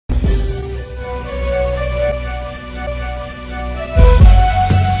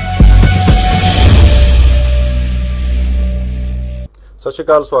सत श्री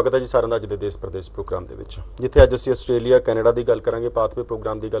अकाल, स्वागत है जी सारिਆਂ ਦਾ ਅੱਜ ਦੇ देश प्रदेश प्रोग्राम ਦੇ ਵਿੱਚ, ਜਿੱਥੇ ਅੱਜ ਅਸੀਂ ਆਸਟ੍ਰੇਲੀਆ ਕੈਨੇਡਾ ਦੀ ਗੱਲ ਕਰਾਂਗੇ, ਪਾਥਵੇ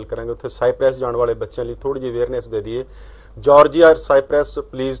ਪ੍ਰੋਗਰਾਮ ਦੀ ਗੱਲ ਕਰਾਂਗੇ। ਉੱਥੇ ਸਾਈਪ੍ਰੈਸ ਜਾਣ ਵਾਲੇ ਬੱਚਿਆਂ ਲਈ ਥੋੜੀ ਜਿਹੀ ਅਵੇਅਰਨੈਸ ਦੇ ਦਈਏ। ਜਾਰਜੀਆ ਔਰ ਸਾਈਪ੍ਰੈਸ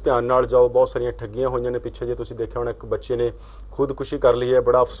प्लीज़ ध्यान नाल जाओ। बहुत सारिया ठगियां हुई ने पिछे जे तुसीं देखिया होना, एक बच्चे ने खुदकुशी कर ली है।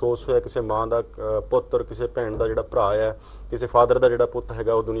 बड़ा अफसोस होया, किसी माँ का पुत्र, किसी भैन का जिहड़ा भरा है, किसी फादर का जिहड़ा पुत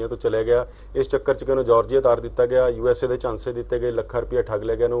हैगा वो दुनिया तो चले गया। इस चक्कर च कि उन्होंने जार्जिया तार दिता गया, USA के झांसे दिते गए, लाखां रुपया ठग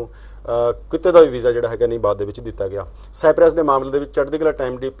लिया गया। किते का भी वीज़ा जिहड़ा हैगा नहीं बाद दे विच दिता गया। साइप्रस के मामले दे विच चढ़दीकला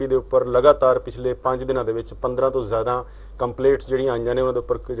टाइम TV के उपर लगातार पिछले 5 दिनों के 15 तो ज़्यादा कंप्लेंट्स जिहड़ियां आईयां ने, उन्हां दे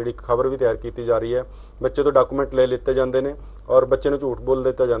उपर जिहड़ी खबर भी तैयार की जा रही है। बच्चे तो डॉकूमेंट ले लिते जाते हैं और बच्चे को झूठ बोल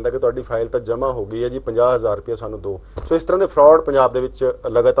दिता जाता है कि तुहाडी फाइल तो जमा हो गई है जी, 50,000 रुपया सानू दो। सो इस तरह के फ्रॉड पंजाब दे विच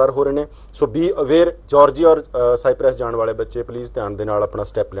लगातार हो रहे हैं। सो बी अवेयर। जॉर्जिया और साइप्रस जाने वाले बच्चे प्लीज़ ध्यान दे नाल अपना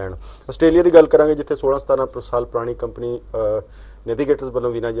स्टैप लैण। आस्ट्रेलिया की गल करांगे, जिथे 16-17 साल पुरानी कंपनी नेविगेटर्स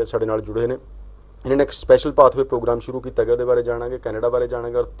वालों वीना जी साडे नाल जुड़े ने। इन्होंने एक स्पैशल पाथवे प्रोग्राम शुरू किया गया, उहदे बारे जाणांगे, कैनेडा बारे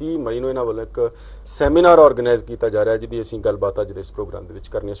जाणांगे। और 30 मई को इन्हों वालों एक सैमीनार ऑर्गेनाइज किया जा रहा है, जिहदी असीं गलबात अज दे इस प्रोग्राम दे विच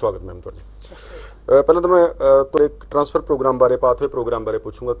करनी है। स्वागत मैम तुहाडा। पहले तो मैं तुहाडे एक ट्रांसफर प्रोग्राम बारे, पाथवे प्रोग्राम बारे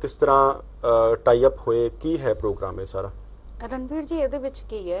पूछूंगा, किस तरह टाई अप होए, की है प्रोग्राम है सारा? रणवीर जी, ਇਹਦੇ ਵਿੱਚ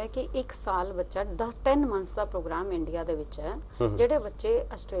ਕੀ ਹੈ ਕਿ 1 ਸਾਲ ਬੱਚਾ 10 ਮੰਥਸ ਦਾ ਪ੍ਰੋਗਰਾਮ ਇੰਡੀਆ ਦੇ ਵਿੱਚ ਹੈ। ਜਿਹੜੇ ਬੱਚੇ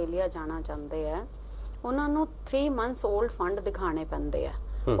ਆਸਟ੍ਰੇਲੀਆ ਜਾਣਾ ਚਾਹੁੰਦੇ ਆ ਉਹਨਾਂ ਨੂੰ 3 ਮੰਥਸ 올ਡ ਫੰਡ ਦਿਖਾਣੇ ਪੈਂਦੇ ਆ।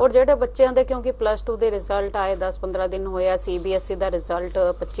 और ਜਿਹੜੇ ਬੱਚਿਆਂ ਦੇ ਕਿਉਂਕਿ +2 ਦੇ ਰਿਜ਼ਲਟ ਆਏ 10-15 ਦਿਨ ਹੋਇਆ, CBSE ਦਾ ਰਿਜ਼ਲਟ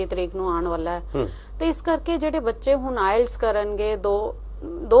 25 ਤਰੀਕ ਨੂੰ ਆਉਣ ਵਾਲਾ ਹੈ, ਤੇ ਇਸ ਕਰਕੇ ਜਿਹੜੇ ਬੱਚੇ ਹੁਣ ਆਇਲਟਸ ਕਰਨਗੇ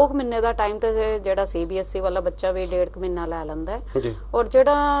 2 ਮਹੀਨੇ ਦਾ ਟਾਈਮ ਤੇ ਜਿਹੜਾ CBSE ਵਾਲਾ ਬੱਚਾ ਵੀ 1.5 ਮਹੀਨਾ ਲੈ ਲੈਂਦਾ ਹੈ। ਔਰ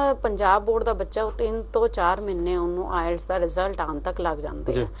ਜਿਹੜਾ ਪੰਜਾਬ ਬੋਰਡ ਦਾ ਬੱਚਾ ਉਹ 3 ਤੋਂ 4 ਮਹੀਨੇ ਉਹਨੂੰ ਆਇਲਟਸ ਦਾ ਰਿਜ਼ਲਟ ਆਉਣ ਤੱਕ ਲੱਗ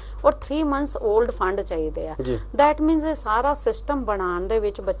ਜਾਂਦੇ ਆ। ਔਰ 3 ਮੰਥਸ 올ਡ ਫੰਡ ਚਾਹੀਦੇ ਆ। ਦੈਟ ਮੀਨਸ ਇਹ ਸਾਰਾ ਸਿਸਟਮ ਬਣਾਉਣ ਦੇ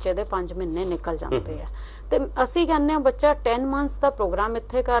ਵਿੱਚ ਬੱਚੇ ਦੇ 5 ਮਹੀਨੇ ਨਿਕਲ ਜਾਂਦੇ ਆ। ਤੇ ਅਸੀਂ ਕਹਿੰਦੇ ਆ ਬੱਚਾ 10 ਮੰਥਸ ਦਾ ਪ੍ਰੋਗਰਾਮ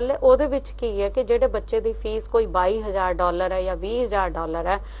ਇੱਥੇ ਕਰ ਲੇ। ਉਹਦੇ ਵਿੱਚ ਕੀ ਹੈ ਕਿ ਜਿਹੜੇ ਬੱਚੇ ਦੀ ਫੀਸ ਕੋਈ $22,000 ਹੈ ਜਾਂ $20,000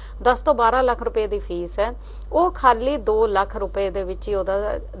 ਹੈ, 10 ਤੋਂ 12 ਲੱਖ ਰੁਪਏ ਦੀ ਫੀਸ ਹੈ, ਉਹ ਖਾਲੀ 2 ਲੱਖ ਰੁਪਏ ਦੇ ਵਿੱਚ ਹੀ ਉਹਦਾ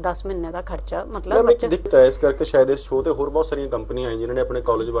 10 ਮਹੀਨੇ ਦਾ ਖਰਚਾ ਮਤਲਬ ਬੱਚਾ ਦਿੱਤਾ ਹੈ। ਇਸ ਕਰਕੇ ਸ਼ਾਇਦ ਇਸ ਸ਼ੋਅ ਤੇ ਹੋਰ ਬਹੁਤ ਸਾਰੀਆਂ ਕੰਪਨੀਆਂ ਆਈਆਂ ਜਿਨ੍ਹਾਂ ਨੇ ਆਪਣੇ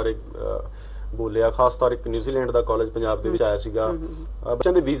ਕਾਲਜ ਬਾਰੇ बोलिया। खास तौर एक न्यूजीलैंड का कॉलेज पंजाब दे विच आया सीगा।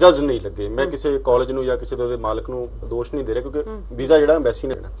 बच्चों के वीज़ाज नहीं लगे। मैं किसी कॉलेज नूं या किसी दे मालक नूं दोष नहीं दे रहा, क्योंकि वीज़ा जिहड़ा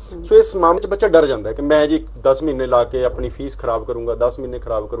एम्बैसी ने देना। सो इस मामले 'च बच्चा डर जाता है कि मैं जी 10 महीने ला के अपनी फीस खराब करूँगा, 10 महीने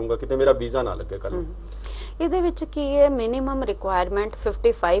खराब करूँगा, किते मेरा वीज़ा ना लगे कल। ਇਹਦੇ ਵਿੱਚ ਕੀ ਹੈ, ਮਿਨੀਮਮ ਰਿਕੁਆਇਰਮੈਂਟ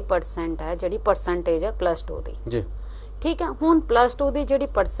 55% ਹੈ ਜਿਹੜੀ ਪਰਸੈਂਟੇਜ ਹੈ +2 ਦੀ ਜੀ। ठीक है, हुण +2 की जी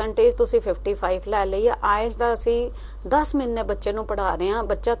परसेंटेज तुसी 55 लै ली है। आइल्स का असी 10 महीने बच्चे नूं पढ़ा रहे हैं।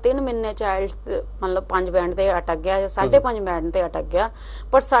 बच्चा 3 महीने च आइल्स मतलब 5 बैंड ते अटक गया या 5.5 बैंड ते अटक गया,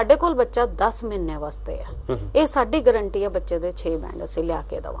 पर साडे कोल बच्चा 10 महीने वास्ते है। ये साडी गारंटी है, बच्चे दे 6 बैंड असी लिया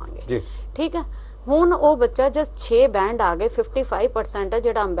के देवांगे। ठीक है, ਹੁਣ ਉਹ ਬੱਚਾ ਜਦ 6 ਬੈਂਡ ਆ ਗਏ, 55% ਹੈ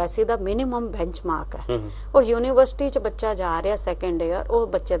ਜਿਹੜਾ ਐਮਬੈਸੀ ਦਾ ਮਿਨੀਮਮ ਬੈਂਚਮਾਰਕ ਹੈ। ਔਰ ਯੂਨੀਵਰਸਿਟੀ ਚ ਬੱਚਾ ਜਾ ਰਿਹਾ ਸੈਕੰਡ ਈਅਰ, ਉਹ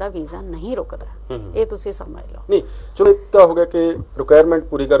ਬੱਚੇ ਦਾ ਵੀਜ਼ਾ ਨਹੀਂ ਰੁਕਦਾ। ਇਹ ਤੁਸੀਂ ਸਮਝ ਲਓ। ਨਹੀਂ ਚਲੋ ਇੱਕ ਤਾਂ ਹੋ ਗਿਆ ਕਿ ਰਿਕੁਆਇਰਮੈਂਟ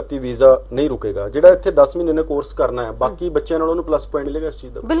ਪੂਰੀ ਕਰਤੀ, ਵੀਜ਼ਾ ਨਹੀਂ ਰੁਕੇਗਾ। ਜਿਹੜਾ ਇੱਥੇ 10 ਮਹੀਨੇ ਨੇ ਕੋਰਸ ਕਰਨਾ ਹੈ, ਬਾਕੀ ਬੱਚਿਆਂ ਨਾਲ ਉਹਨੂੰ ਪਲੱਸ ਪੁਆਇੰਟ ਮਿਲੇਗਾ ਇਸ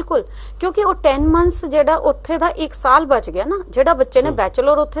ਚੀਜ਼ ਦਾ। ਬਿਲਕੁਲ, ਕਿਉਂਕਿ ਉਹ 10 ਮੰਥਸ ਜਿਹੜਾ ਉੱਥੇ ਦਾ 1 ਸਾਲ ਬਚ ਗਿਆ ਨਾ। ਜਿਹੜਾ ਬੱਚੇ ਨੇ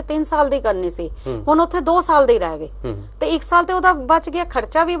ਬੈਚਲਰ ਉੱਥੇ 3 ਸਾਲ ਦੀ ਕਰਨੀ ਸੀ, ਹੁਣ ਉੱਥੇ 2 ਸਾਲ ਦੀ ਰਹਿ ਗਈ, ਤੇ 1 ਸਾਲ ਤੇ ਉਹਦਾ ਬਚ ਗਿਆ,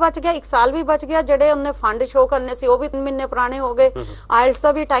 ਖਰਚਾ ਵੀ ਬਚ ਗਿਆ, 1 ਸਾਲ ਵੀ ਬਚ ਗਿਆ। ਜਿਹੜੇ ਉਹਨੇ ਫੰਡ ਸ਼ੋ ਕਰਨੇ ਸੀ ਉਹ ਵੀ 3 ਮਹੀਨੇ ਪੁਰਾਣੇ ਹੋ ਗਏ, ਆਇਲਟਸ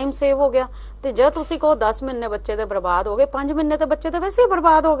ਦਾ ਵੀ ਟਾਈਮ ਸੇਵ ਹੋ ਗਿਆ। ਤੇ ਜੇ ਤੁਸੀਂ ਕਹੋ 10 ਮਹੀਨੇ ਬੱਚੇ ਦੇ ਬਰਬਾਦ ਹੋ ਗਏ, 5 ਮਹੀਨੇ ਤੇ ਬੱਚੇ ਦੇ ਵੈਸੇ ਹੀ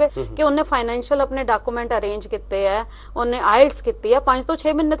ਬਰਬਾਦ ਹੋ ਗਏ ਕਿ ਉਹਨੇ ਫਾਈਨੈਂਸ਼ੀਅਲ ਆਪਣੇ ਡਾਕੂਮੈਂਟ ਅਰੇਂਜ ਕੀਤੇ ਹੈ, ਉਹਨੇ ਆਇਲਟਸ ਕੀਤੀ ਹੈ। 5 ਤੋਂ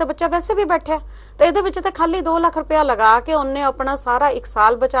 6 ਮਹੀਨੇ ਤੇ ਬੱਚਾ ਵੈਸੇ ਵੀ ਬੈਠਿਆ, ਤੇ ਇਹਦੇ ਵਿੱਚ ਤੇ ਖਾਲੀ 2 ਲੱਖ ਰੁਪਇਆ ਲਗਾ ਕੇ ਉਹਨੇ ਆਪਣਾ ਸਾਰਾ 1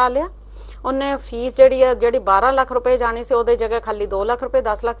 ਸਾਲ ਬਚਾ ਲਿਆ। ਉਹਨੇ ਫੀਸ ਜਿਹੜੀ ਹੈ, ਜਿਹੜੀ 12 ਲੱਖ ਰੁਪਏ ਜਾਣੀ ਸੀ, ਉਹਦੇ ਜਗ੍ਹਾ ਖਾਲੀ 2 ਲੱਖ ਰੁਪਏ,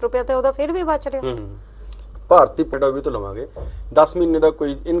 10 ਲੱਖ ਰੁਪਏ ਤੇ ਉਹਦਾ ਫਿਰ ਵੀ ਬਚ ਰਿਹਾ। ਭਾਰਤੀ ਪੈਡਾ ਵੀ ਤੋਂ ਲਵਾਂਗੇ 10 ਮਹੀਨੇ ਦਾ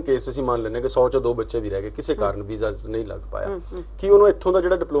ਕੋਈ ਇਨ ਕੇਸ ਅਸੀਂ ਮੰਨ ਲੈਂਦੇ ਕਿ 100 ਚੋਂ 2 ਬੱਚੇ ਵੀ ਰਹਿ ਗਏ, ਕਿਸੇ ਕਾਰਨ ਵੀਜ਼ਾ ਨਹੀਂ ਲੱਗ ਪਾਇਆ, ਕੀ ਉਹਨੂੰ ਇੱਥੋਂ ਦਾ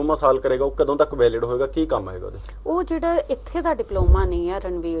ਜਿਹੜਾ ਡਿਪਲੋਮਾ ਸਾਲ ਕਰੇਗਾ ਉਹ ਕਦੋਂ ਤੱਕ ਵੈਲਿਡ ਹੋਏਗਾ, ਕੀ ਕੰਮ ਆਏਗਾ ਉਹਦੇ? ਉਹ ਜਿਹੜਾ ਇੱਥੇ ਦਾ ਡਿਪਲੋਮਾ ਨਹੀਂ ਹੈ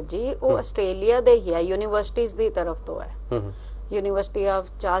ਰਣਵੀਰ ਜੀ, ਉਹ ਆਸਟ੍ਰੇਲੀਆ ਦੇ ਹੀ ਹੈ, ਯੂਨੀਵਰਸਿਟੀਜ਼ ਦੀ ਤਰਫ ਤੋਂ ਹੈ। ਯੂਨੀਵਰਸਿਟੀ ਆਫ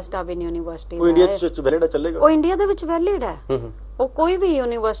ਚਾਰਲਸਟਨ ਯੂਨੀਵਰਸਿਟੀ ਉਹ ਇੰਡੀਆ ਚ ਵੈਲਿਡ ਚੱਲੇਗਾ, ਉਹ ਇੰਡੀਆ ਦੇ ਵਿੱਚ ਵੈਲਿਡ ਹੈ। ਉਹ ਕੋਈ ਵੀ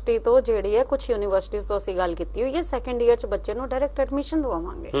ਯੂਨੀਵਰਸਿਟੀ ਤੋਂ ਜਿਹੜੀ ਹੈ, ਕੁਝ ਯੂਨੀਵਰਸਿਟੀਜ਼ ਤੋਂ ਅਸੀਂ ਗੱਲ ਕੀਤੀ ਹੋਈ ਹੈ, ਸੈਕੰਡ ਈਅਰ ਚ ਬੱਚੇ ਨੂੰ ਡਾਇਰੈਕਟ ਐਡਮਿਸ਼ਨ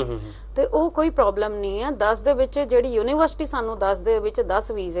ਦਵਾਵਾਂਗੇ, ਤੇ ਉਹ ਕੋਈ ਪ੍ਰੋਬਲਮ ਨਹੀਂ ਹੈ। 10 ਦੇ ਵਿੱਚ ਜਿਹੜੀ ਯੂਨੀਵਰਸਿਟੀ ਸਾਨੂੰ 10 ਦੇ ਵਿੱਚ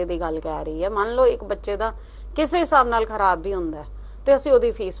 10 ਵੀਜ਼ੇ ਦੀ ਗੱਲ ਕਹਿ ਰਹੀ ਹੈ। ਮੰਨ ਲਓ ਇੱਕ ਬੱਚੇ ਦਾ ਕਿਸੇ ਹਿਸਾਬ ਨਾਲ ਖਰਾਬ ਵੀ ਹੁੰਦਾ ਤੇ ਅਸੀਂ ਉਹਦੀ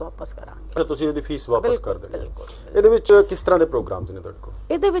ਫੀਸ ਵਾਪਸ ਕਰਾਂਗੇ। ਤੁਸੀਂ ਉਹਦੀ ਫੀਸ ਵਾਪਸ ਕਰ ਦੇਣੀ। ਇਹਦੇ ਵਿੱਚ ਕਿਸ ਤਰ੍ਹਾਂ ਦੇ ਪ੍ਰੋਗਰਾਮਸ ਨੇ ਤੁਹਾਡੇ ਕੋਲ?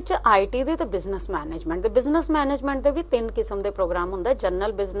 ਇਹਦੇ ਵਿੱਚ IT ਦੇ ਤੇ ਬਿਜ਼ਨਸ ਮੈਨੇਜਮੈਂਟ ਦੇ। ਬਿਜ਼ਨਸ ਮੈਨੇਜਮੈਂਟ ਦੇ ਵੀ 3 ਕਿਸਮ ਦੇ ਪ੍ਰੋਗਰਾਮ ਹੁੰਦਾ।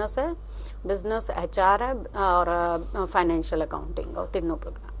 ਜਨਰਲ ਬਿਜ਼ਨਸ ਹੈ, ਬਿਜ਼ਨਸ HR ਹੈ ਔਰ ਫਾਈਨੈਂਸ਼ੀਅਲ ਅਕਾਊਂਟਿੰਗ, ਉਹ ਤਿੰਨੋਂ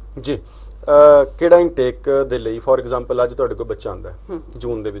ਪ੍ਰੋਗਰਾਮ ਜੀ। ਕਿਹੜਾ ਇਨਟੇਕ ਦੇ ਲਈ ਫੋਰ ਐਗਜ਼ਾਮਪਲ ਅੱਜ ਤੁਹਾਡੇ ਕੋਲ ਬੱਚਾ ਆਉਂਦਾ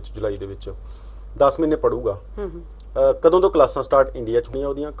ਜੂਨ ਦੇ ਵਿੱਚ, ਜੁਲਾਈ ਦੇ ਵਿੱਚ 10 ਮਹੀਨੇ ਪੜੂਗਾ, ਕਦੋਂ ਤੋਂ ਕਲਾਸਾਂ ਸਟਾਰਟ ਇੰਡੀਆ ਚ ਹੋਈਆਂ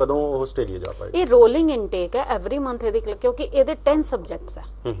ਉਹਦੀਆਂ, ਕਦੋਂ ਉਹ ਆਸਟ੍ਰੇਲੀਆ ਜਾ ਪਾਏਗਾ? ਇਹ ਰੋਲਿੰਗ ਇਨਟੇਕ ਹੈ, ਐਵਰੀ ਮੰਥ ਇਹਦੀ, ਕਿਉਂਕਿ ਇਹਦੇ 10 ਸਬਜੈਕਟਸ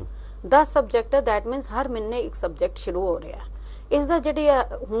ਹੈ, 10 ਸਬਜੈਕਟ ਹੈ। दैट मीन्स हर महीने एक सब्जेक्ट शुरू हो रहा है। ਇਸ ਦਾ ਜਿਹੜੀ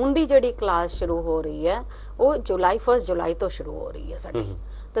ਹੁਣ ਦੀ ਜਿਹੜੀ ਕਲਾਸ ਸ਼ੁਰੂ ਹੋ ਰਹੀ ਹੈ ਉਹ ਜੁਲਾਈ 1 ਜੁਲਾਈ ਤੋਂ ਸ਼ੁਰੂ ਹੋ ਰਹੀ ਹੈ ਸਾਡੀ।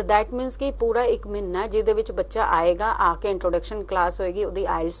 तो दैट मीनस कि पूरा 1 महीना जिहदे विच बच्चा आएगा, आके इंट्रोडक्शन क्लास होएगी, उहदी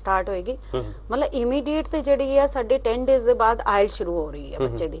आइल स्टार्ट होएगी, मतलब इमीडिएट ते जिहड़ी है साडे 10 डेज दे बाद आइल शुरू हो रही है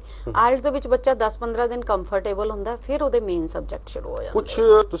बच्चे दी। आइल्स दे विच बच्चा 10-15 दिन कंफर्टेबल हुंदा, फिर उहदे मेन सब्जेक्ट शुरू हो जांदे।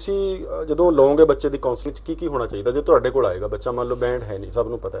 कुछ तुसी जदों लओगे बच्चे दी काउंसलिंग च की होना चाहिए जो तुहाडे कोल आएगा बच्चा, मान लो बैंड है नहीं,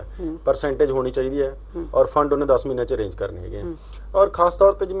 सब नूं पता है, परसेंटेज होनी चाहिए है और फंड उन्हें 10 महीने च अरेंज करने हैगे और खास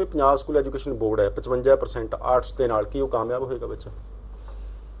तौर पर जिवें पंजाब स्कूल एजुकेशन बोर्ड है 55% आर्ट्स दे नाल की वो कामयाब होएगा बच्चा?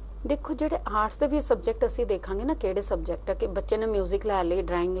 देखो जेडे आर्ट्स दे भी सब्जेक्ट ਅਸੀਂ ਦੇਖਾਂਗੇ ਨਾ ਕਿਹੜੇ ਸਬਜੈਕਟ ਆ, ਕਿ ਬੱਚੇ ਨੇ 뮤직 ਲੈ ਲਈ,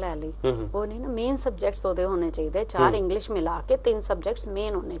 ਡਰਾਇੰਗ ਲੈ ਲਈ, ਉਹ ਨਹੀਂ ਨਾ, ਮੇਨ ਸਬਜੈਕਟਸ ਉਹਦੇ ਹੋਣੇ ਚਾਹੀਦੇ, 4 ਇੰਗਲਿਸ਼ ਮਿਲਾ ਕੇ 3 ਸਬਜੈਕਟਸ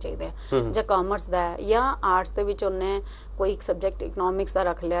ਮੇਨ ਹੋਣੇ ਚਾਹੀਦੇ ਆ। ਜਾਂ ਕਾਮਰਸ ਦਾ ਜਾਂ ਆਰਟਸ ਦੇ ਵਿੱਚ ਉਹਨੇ ਕੋਈ ਇੱਕ ਸਬਜੈਕਟ ਇਕਨੋਮਿਕਸ ਦਾ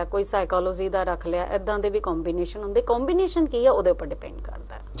ਰੱਖ ਲਿਆ, ਕੋਈ ਸਾਈਕੋਲੋਜੀ ਦਾ ਰੱਖ ਲਿਆ, ਇਦਾਂ ਦੇ ਵੀ ਕੰਬੀਨੇਸ਼ਨ ਹੁੰਦੇ। ਕੰਬੀਨੇਸ਼ਨ ਕੀ ਆ ਉਹਦੇ ਉੱਪਰ ਡਿਪੈਂਡ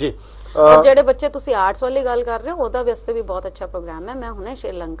ਕਰਦਾ ਹੈ ਜੀ। और ਜਿਹੜੇ ਬੱਚੇ ਤੁਸੀਂ ਆਰਟਸ ਵਾਲੀ ਗੱਲ ਕਰ ਰਹੇ ਹੋ ਉਹਦਾ ਵਾਸਤੇ ਵੀ ਬਹੁਤ ਅੱਛਾ ਪ੍ਰੋਗਰਾਮ ਹੈ। ਮੈਂ ਹੁਣੇ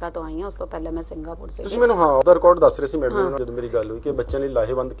ਸ਼੍ਰੀਲੰਕਾ ਤੋਂ ਆਈ ਹਾਂ, ਉਸ ਤੋਂ ਪਹਿਲੇ ਮੈਂ ਸਿੰਗਾਪੁਰ ਸੀ। ਤੁਸੀਂ ਮੈਨੂੰ ਉਹਦਾ ਰਿਕਾਰਡ ਦੱਸ ਰਹੇ ਸੀ ਮੈਡਮ ਨਾਲ ਜਦੋਂ ਮੇਰੀ ਗੱਲ ਹੋਈ ਕਿ ਬੱਚਿਆਂ ਲਈ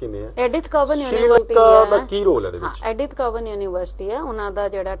ਲਾਹੇਵੰਦ ਕਿਵੇਂ ਹੈ। ਐਡਿਥ ਕਵਨ ਯੂਨੀਵਰਸਿਟੀ ਦਾ ਕੀ ਰੋਲ ਹੈ ਇਹਦੇ ਵਿੱਚ? ਐਡਿਥ ਕਵਨ ਯੂਨੀਵਰਸਿਟੀ ਹੈ, ਉਹਨਾਂ ਦਾ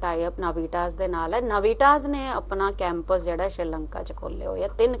ਜਿਹੜਾ ਟਾਈ ਅਪ ਨਾਵੀਟਾਸ ਦੇ ਨਾਲ ਹੈ। ਨਾਵੀਟਾਸ ਨੇ ਆਪਣਾ ਕੈਂਪਸ ਜਿਹੜਾ ਸ਼੍ਰੀਲੰਕਾ ਚ ਖੋਲੇ ਹੋਏ ਆ,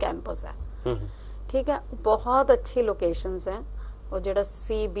 3 ਕੈਂਪਸ ਹੈ, ਠੀਕ ਹੈ, ਬਹੁਤ ਅੱਛੀ ਲੋਕੇਸ਼ਨਸ ਹੈ। ਉਹ ਜਿਹੜਾ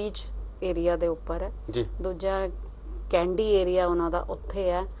ਸੀ ਬੀਚ ਏਰੀਆ ਦੇ ਉੱਪਰ ਹੈ ਜੀ, ਦੂਜਾ ਕੈਂਡੀ ਏਰੀਆ ਉਹਨਾਂ ਦਾ ਉੱਥੇ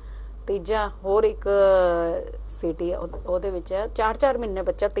ਹੈ, ਤੀਜਾ ਹੋਰ ਇੱਕ ਸਿਟੀ ਉਹਦੇ ਵਿੱਚ ਹੈ। 4-4 ਮਹੀਨੇ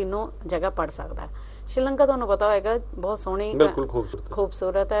ਬੱਚਾ तीनों जगह पढ़ सकता है। श्रीलंका ਤੁਹਾਨੂੰ ਪਤਾ ਹੋਏਗਾ ਬਹੁਤ ਸੋਹਣੀ, ਬਿਲਕੁਲ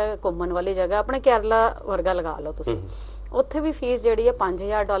ਖੂਬਸੂਰਤ ਹੈ, ਘੁੰਮਣ ਵਾਲੀ ਜਗ੍ਹਾ, ਆਪਣੇ ਕੇਰਲਾ ਵਰਗਾ ਲਗਾ ਲਓ ਤੁਸੀਂ। ਉੱਥੇ ਵੀ ਫੀਸ ਜਿਹੜੀ ਹੈ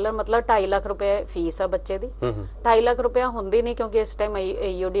 $5000, ਮਤਲਬ 2.5 ਲੱਖ ਰੁਪਏ ਫੀਸ ਆ ਬੱਚੇ ਦੀ। 2.5 ਲੱਖ ਰੁਪਇਆ ਹੁੰਦੀ ਨਹੀਂ ਕਿਉਂਕਿ ਇਸ ਟਾਈਮ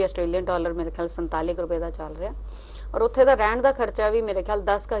AUD ਆਸਟ੍ਰੇਲੀਅਨ ਡਾਲਰ ਮੇਰੇ ਖਿਆਲ 47 ਰੁਪਏ ਦਾ ਚੱਲ ਰਿਹਾ। और उत्थे दा रहण दा खर्चा भी मेरे ख्याल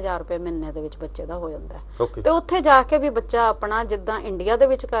 10,000 रुपए महीने दे विच बच्चे दा हो जांदा है। ते उत्थे जाके भी बच्चा अपना जिद्दां इंडिया दे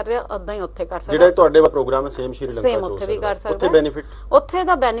विच कर रहा उदां ही उत्थे कर सकदा। जेड़ा तुहाडे प्रोग्राम है सेम श्रीलंका सेम उत्थे भी कर सकदा। उत्थे बेनिफिट, उत्थे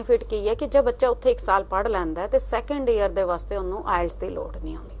दा बेनिफिट की है कि जब बच्चा उत्थे 1 साल पढ़ लैंदा है ते सैकंड ईयर दे वास्ते ओनू आइल्स दी लोड़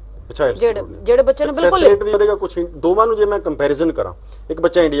नहीं आउंदी। अच्छा, जेड़े बच्चे ने बिल्कुल रेट भी देगा कुछ दोवां नु जे मैं कंपैरिजन करा, एक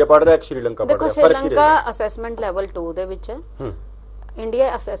बच्चा इंडिया पढ़ रहा है, एक श्रीलंका पढ़ रहा है, देखो श्रीलंका असेसमेंट लेवल 2 दे विच है, इंडिया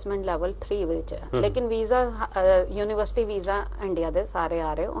असेसमेंट लेवल 3 विच है, लेकिन वीजा यूनिवर्सिटी वीजा इंडिया दे सारे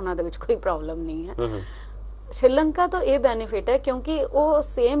आ रहे, उन्हां दे विच कोई प्रॉब्लम नहीं है। श्रीलंका तो ये बेनिफिट है क्योंकि वो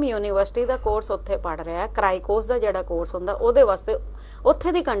सेम यूनिवर्सिटी का कोर्स उत्थे पढ़ रहा है। क्राइकोस का जिहड़ा कोर्स हुंदा ओहदे वास्ते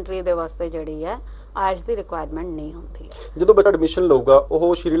उत्थे दी कंट्री दे वास्ते जिहड़ी है आइल्स दी रिक्वायरमेंट नहीं होंदी है। ਜਦੋਂ ਬੱਚਾ ਐਡਮਿਸ਼ਨ ਲਊਗਾ ਉਹ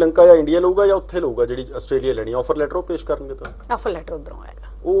ਸ਼੍ਰੀਲੰਕਾ ਜਾਂ ਇੰਡੀਆ ਲਊਗਾ ਜਾਂ ਉੱਥੇ ਲਊਗਾ ਜਿਹੜੀ ਆਸਟ੍ਰੇਲੀਆ ਲੈਣੀ, ਆਫਰ ਲੈਟਰ ਉਹ ਪੇਸ਼ ਕਰਨਗੇ ਤੁਹਾਨੂੰ? ਆਫਰ ਲੈਟਰ ਉਧਰੋਂ ਆਏਗਾ।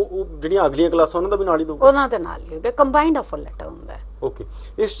 ਉਹ ਜਿਹੜੀਆਂ ਅਗਲੀਆਂ ਕਲਾਸਾਂ ਉਹਨਾਂ ਦਾ ਵੀ ਨਾਲ ਹੀ ਦਊਗਾ? ਉਹਨਾਂ ਦੇ ਨਾਲ ਹੀ ਹੋਏਗਾ, ਕੰਬਾਈਨਡ ਆਫਰ ਲੈਟਰ ਹੁੰਦਾ ਹੈ। ਓਕੇ,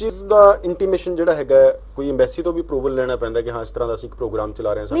 ਇਸ ਚੀਜ਼ ਦਾ ਇੰਟੀਮੇਸ਼ਨ ਜਿਹੜਾ ਹੈਗਾ ਕੋਈ ਐਮਬੈਸੀ ਤੋਂ ਵੀ ਅਪਰੂਵਲ ਲੈਣਾ ਪੈਂਦਾ ਕਿ ਹਾਂ ਇਸ ਤਰ੍ਹਾਂ ਦਾ ਅਸੀਂ ਇੱਕ ਪ੍ਰੋਗਰਾਮ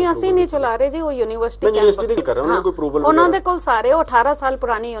ਚਲਾ ਰਹੇ ਹਾਂ? ਨਹੀਂ, ਅਸੀਂ ਨਹੀਂ ਚਲਾ ਰਹੇ ਜੀ, ਉਹ ਯੂਨੀਵਰਸਿਟੀ ਦੀ ਕਰ ਰਹੇ ਉਹਨਾਂ ਕੋਈ ਅਪਰੂਵਲ? ਉਹਨਾਂ ਦੇ ਕੋਲ ਸਾਰੇ, ਉਹ 18 ਸਾਲ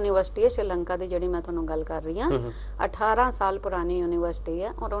ਪੁਰਾਣੀ ਯੂਨੀਵਰਸਿਟੀ ਹੈ ਸ਼੍ਰੀਲੰਕਾ ਦੀ ਜਿਹੜੀ ਮੈਂ ਤੁਹਾਨੂੰ ਗੱਲ ਕਰ ਰਹੀ ਹਾਂ। 18 ਸਾਲ ਪੁਰਾਣੀ ਯੂਨੀਵਰਸਿਟੀ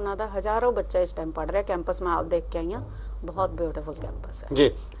ਹੈ ਔਰ ਉਹਨਾਂ ਦਾ ਹਜ਼ਾरों ਬੱਚਾ ਇਸ ਟਾਈਮ ਪढ़ ਰਿਹਾ। कैंपस मैं आप देख के आई हूँ, बहुत ब्यूटीफुल कैंपस है जी।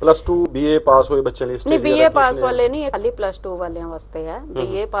 +2 BA पास होए बच्चे लिए नहीं, BA पास वाले नहीं, खाली +2 वाले वास्ते है।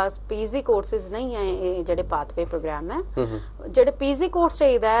 BA पास PG कोर्सेज नहीं है, ये जेडे पाथवे प्रोग्राम है। जेडे PG कोर्स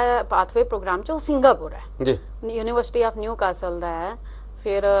चाहिए है पाथवे प्रोग्राम च, वो सिंगापुर है जी, यूनिवर्सिटी ऑफ न्यू कासल दा है।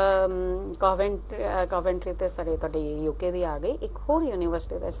 फिर ਕੋਵੈਂਟਰੀ ਤੇ ਸਾਰੇ ਤੁਹਾਡੀ UK ਦੀ ਆ ਗਈ। ਇੱਕ ਹੋਰ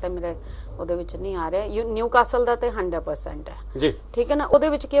ਯੂਨੀਵਰਸਿਟੀ ਦਾ ਇਸ ਟਾਈਮ ਮੇਰੇ ਉਹਦੇ ਵਿੱਚ ਨਹੀਂ ਆ ਰਿਹਾ, ਨਿਊ ਕਾਸਲ ਦਾ ਤੇ 100% ਹੈ ਜੀ, ਠੀਕ ਹੈ ਨਾ। ਉਹਦੇ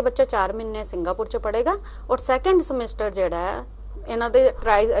ਵਿੱਚ ਕੀ ਬੱਚਾ 4 ਮਹੀਨੇ ਸਿੰਗਾਪੁਰ ਚ ਪੜ੍ਹੇਗਾ ਔਰ ਸੈਕੰਡ ਸਮੈਸਟਰ ਜਿਹੜਾ ਹੈ ਇਹਨਾਂ ਦੇ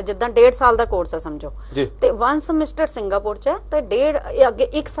ਪ੍ਰਾਈਸ ਜਿੱਦਾਂ 1.5 ਸਾਲ ਦਾ ਕੋਰਸ ਹੈ ਸਮਝੋ, ਤੇ 1 ਸਮੈਸਟਰ ਸਿੰਗਾਪੁਰ ਚ ਤੇ 1.5 ਅੱਗੇ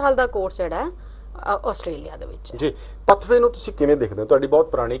 1 ਸਾਲ ਦਾ ਕੋਰਸ ਜਿਹੜਾ ਹੈ ਆਸਟ੍ਰੇਲੀਆ ਦੇ ਵਿੱਚ ਜੀ। ਪਥਵੇ ਨੂੰ ਤੁਸੀਂ ਕਿਵੇਂ ਦੇਖਦੇ ਹੋ? ਤੁਹਾਡੀ ਬਹੁਤ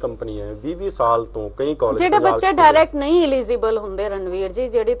ਪੁਰਾਣੀ ਕੰਪਨੀ ਹੈ, 20 ਸਾਲ ਤੋਂ ਕਈ ਕਾਲਜ ਜਿਹੜੇ ਬੱਚੇ ਡਾਇਰੈਕਟ ਨਹੀਂ ਐਲੀਜੀਬਲ ਹੁੰਦੇ ਰਣਵੀਰ ਜੀ,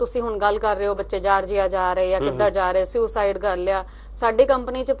 ਜਿਹੜੀ ਤੁਸੀਂ ਹੁਣ ਗੱਲ ਕਰ ਰਹੇ ਹੋ ਬੱਚੇ ਜਾਰਜੀਆ ਜਾ ਰਹੇ ਜਾਂ ਕਿੱਧਰ ਜਾ ਰਹੇ, ਸੁਸਾਈਡ ਕਰ ਲਿਆ, ਸਾਡੀ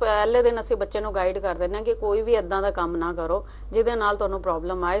ਕੰਪਨੀ ਚ ਪਹਿਲੇ ਦਿਨ ਅਸੀਂ ਬੱਚੇ ਨੂੰ ਗਾਈਡ ਕਰ ਦਿੰਦੇ ਹਾਂ ਕਿ ਕੋਈ ਵੀ ਇਦਾਂ ਦਾ ਕੰਮ ਨਾ ਕਰੋ ਜਿਹਦੇ ਨਾਲ ਤੁਹਾਨੂੰ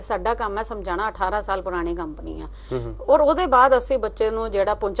ਪ੍ਰੋਬਲਮ ਆਏ। ਸਾਡਾ ਕੰਮ ਹੈ ਸਮਝਾਣਾ, 18 ਸਾਲ ਪੁਰਾਣੀ ਕੰਪਨੀ ਹੈ ਔਰ ਉਹਦੇ ਬਾਅਦ ਅਸੀਂ ਬੱਚੇ ਨੂੰ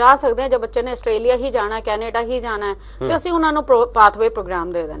ਜਿਹੜਾ ਪਹੁੰਚਾ ਸਕਦੇ ਹਾਂ। ਜੇ ਬੱਚੇ ਨੇ ਆਸਟ੍ਰੇਲੀਆ ਹੀ ਜਾਣਾ, ਕੈਨੇਡਾ ਹੀ ਜਾਣਾ ਤੇ ਅਸੀਂ ਉਹਨਾਂ ਨੂੰ ਪਾਥਵੇ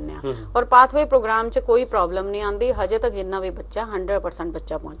ਪ੍ਰੋਗਰਾਮ ਦੇ ਦਿੰਦੇ ਹਾਂ ਔਰ ਪਾਥਵੇ ਪ੍ਰੋਗਰਾਮ ਚ ਕੋਈ ਪ੍ਰੋਬਲਮ ਨਹੀਂ ਆਉਂਦੀ। ਹਜੇ ਤੱਕ ਜਿੰਨਾ ਵੀ ਬੱਚਾ 100%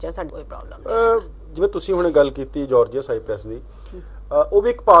 ਬੱਚਾ ਪਹੁੰਚਿਆ, ਸਾਡੀ ਕੋਈ ਪ੍ਰੋਬਲਮ ਨਹੀਂ। ਜਿਵੇਂ ਤੁਸੀਂ ਹੁਣ ਗੱਲ ਕੀਤੀ ਜਾਰਜੀਆ ਸਾਈਪ੍ਰੈਸ ਦੀ, ਉਹ ਵੀ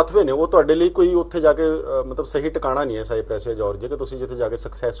ਇੱਕ ਪਾਥਵੇ ਨੇ, ਉਹ ਤੁਹਾਡੇ ਲਈ ਕੋਈ ਉੱਥੇ ਜਾ ਕੇ ਮਤਲਬ ਸਹੀ ਟਿਕਾਣਾ ਨਹੀਂ ਹੈ ਸਾਈਪ੍ਰੈਸ ਜਾਂ ਜਾਰਜੀਆ ਕਿ ਤੁਸੀਂ ਜਿੱਥੇ ਜਾ ਕੇ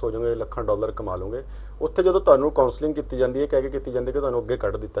ਸਕਸੈਸ ਹੋ ਜਾਓਗੇ, ਲੱਖਾਂ ਡਾਲਰ ਕਮਾ ਲਓਗੇ। ਉੱਥੇ ਜਦੋਂ ਤੁਹਾਨੂੰ ਕਾਉਂਸਲਿੰਗ ਕੀਤੀ ਜਾਂਦੀ ਹੈ, ਕਹਿ ਕੇ ਕੀਤੀ ਜਾਂਦੀ ਕਿ ਤੁਹਾਨੂੰ ਅੱਗੇ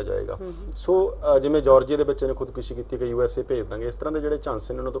ਕੱਢ ਦਿੱਤਾ ਜਾਏਗਾ। ਸੋ ਜਿਵੇਂ ਜਾਰਜੀਆ ਦੇ ਬੱਚੇ ਨੇ ਖੁਦਕੁਸ਼ੀ ਕੀਤੀ ਕਿ USA ਭੇਜ ਦਾਂਗੇ, ਇਸ ਤਰ੍ਹਾਂ ਦੇ ਜਿਹੜੇ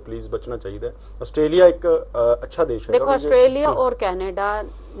ਚਾਂਸ ਨੇ ਉਹਨਾਂ ਤੋਂ ਪਲੀਜ਼ ਬਚਣਾ ਚਾਹੀਦਾ ਹੈ। ਆਸਟ੍ਰੇਲੀਆ ਇੱਕ ਅੱਛਾ ਦੇਸ਼ ਹੈ। ਦੇਖੋ ਆਸਟ੍ਰੇਲੀਆ ਔਰ ਕੈਨੇਡਾ,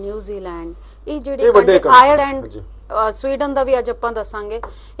 ਨਿਊਜ਼ੀਲੈਂਡ, ਇਹ ਜਿਹੜੇ ਆਇਰਲੈਂਡ ਸਵੀਡਨ ਦਾ ਵੀ ਅੱਜ ਆਪਾਂ ਦੱਸਾਂਗੇ।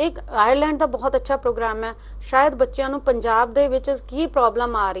 ਇੱਕ ਆਇਰਲੈਂਡ ਦਾ ਬਹੁਤ ਅੱਛਾ ਪ੍ਰੋਗਰਾਮ ਹੈ। ਸ਼ਾਇਦ ਬੱਚਿਆਂ ਨੂੰ ਪੰਜਾਬ ਦੇ ਵਿੱਚ ਕੀ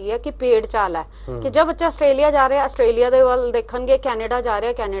ਪ੍ਰੋਬਲਮ ਆ ਰਹੀ ਹੈ ਕਿ ਪੇੜ ਚਾਲ ਹੈ ਕਿ ਜਦ ਬੱਚਾ ਆਸਟ੍ਰੇਲੀਆ ਜਾ ਰਿਹਾ ਆਸਟ੍ਰੇਲੀਆ ਦੇ ਵੱਲ ਦੇਖਣਗੇ, ਕੈਨੇਡਾ ਜਾ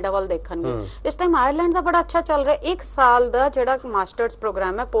ਰਿਹਾ ਕੈਨੇਡਾ ਵੱਲ ਦੇਖਣਗੇ। ਇਸ ਟਾਈਮ ਆਇਰਲੈਂਡ ਦਾ ਬੜਾ ਅੱਛਾ ਚੱਲ ਰਿਹਾ। 1 ਸਾਲ ਦਾ ਜਿਹੜਾ ਮਾਸਟਰਸ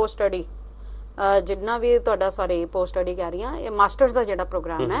ਪ੍ਰੋਗਰਾਮ ਹੈ, ਪੋਸਟ ਸਟੱਡੀ ਜਿੰਨਾ ਵੀ ਤੁਹਾਡਾ ਪੋਸਟ ਸਟੱਡੀ ਕਹਿ ਰਹੀ ਹਾਂ, ਇਹ ਮਾਸਟਰਸ ਦਾ ਜਿਹੜਾ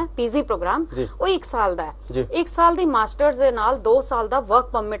ਪ੍ਰੋਗਰਾਮ ਹੈ, ਪੀਜੀ ਪ੍ਰੋਗਰਾਮ, ਉਹ 1 ਸਾਲ ਦਾ ਹੈ। 1 ਸਾਲ ਦੀ ਮਾਸਟਰਸ ਦੇ ਨਾਲ 2 ਸਾਲ ਦਾ ਵਰਕ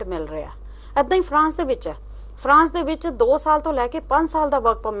ਪਰਮਿਟ ਮਿਲ ਰਿਹਾ। ਏਦਾਂ ਹੀ ਫਰਾਂਸ ਦੇ ਵਿੱਚ ਹੈ। ਫਰਾਂਸ ਦੇ ਵਿੱਚ 2 ਸਾਲ ਤੋਂ ਲੈ ਕੇ 5 ਸਾਲ ਦਾ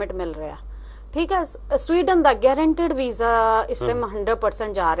ਵਰਕ ਪਰਮਿਟ ਮਿਲ ਰਿਹਾ। ਠੀਕ ਹੈ। ਸਵੀਡਨ ਦਾ ਗਾਰੰਟੀਡ ਵੀਜ਼ਾ ਇਸ ਟਾਈਮ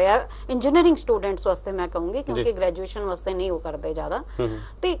 100% ਜਾ ਰਿਹਾ ਇੰਜੀਨੀਅਰਿੰਗ ਸਟੂਡੈਂਟਸ ਵਾਸਤੇ, ਮੈਂ ਕਹੂੰਗੀ, ਕਿਉਂਕਿ ਗ੍ਰੈਜੂਏਸ਼ਨ ਵਾਸਤੇ ਨਹੀਂ ਉਹ ਕਰਦੇ ਜ਼ਿਆਦਾ।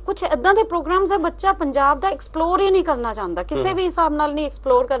 ਤੇ ਕੁਝ ਇਦਾਂ ਦੇ ਪ੍ਰੋਗਰਾਮਸ ਹੈ, ਬੱਚਾ ਪੰਜਾਬ ਦਾ ਐਕਸਪਲੋਰ ਹੀ ਨਹੀਂ ਕਰਨਾ ਚਾਹੁੰਦਾ, ਕਿਸੇ ਵੀ ਹਿਸਾਬ ਨਾਲ ਨਹੀਂ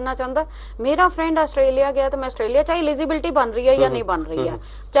ਐਕਸਪਲੋਰ ਕਰਨਾ ਚਾਹੁੰਦਾ। ਮੇਰਾ ਫਰੈਂਡ ਆਸਟ੍ਰੇਲੀਆ ਗਿਆ ਤੇ ਮੈਂ ਆਸਟ੍ਰੇਲੀਆ ਚਾਹੇ ਐਲੀਜੀਬਿਲਟੀ ਬਣ ਰਹੀ ਹੈ ਜਾਂ ਨਹੀਂ ਬਣ ਰਹੀ ਹੈ,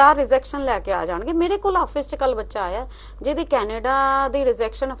 4 ਰਿਜੈਕਸ਼ਨ ਲੈ ਕੇ ਆ ਜਾਣਗੇ। ਮੇਰੇ ਕੋਲ ਆਫਿਸ 'ਚ ਕੱਲ ਬੱਚਾ ਆਇਆ ਜਿਹਦੀ ਕੈਨੇਡਾ ਦੀ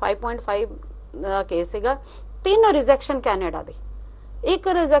ਰਿਜੈਕਸ਼ਨ 5.5 ਕੇਸ ਸੀਗਾ, 3 ਰਿਜੈਕਸ਼ਨ ਕੈਨੇਡਾ ਦੀ, 1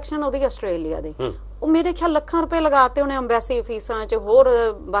 ਰਿਜੈਕਸ਼ਨ ਉਹਦੀ ਆਸਟ੍ਰੇਲੀਆ ਦੀ। ਉਹ ਮੇਰੇ ਖਿਆਲ ਲੱਖਾਂ ਰੁਪਏ ਲਗਾਤੇ ਉਹਨੇ ਅੰਬੈਸੀ ਫੀਸਾਂ 'ਚ, ਹੋਰ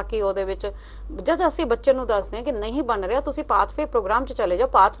ਬਾਕੀ ਉਹਦੇ ਵਿੱਚ। ਜਦ ਅਸੀਂ ਬੱਚੇ ਨੂੰ ਦੱਸਦੇ ਹਾਂ ਕਿ ਨਹੀਂ ਬਣ ਰਿਹਾ, ਤੁਸੀਂ ਪਾਥਵੇ ਪ੍ਰੋਗਰਾਮ 'ਚ ਚਲੇ ਜਾਓ।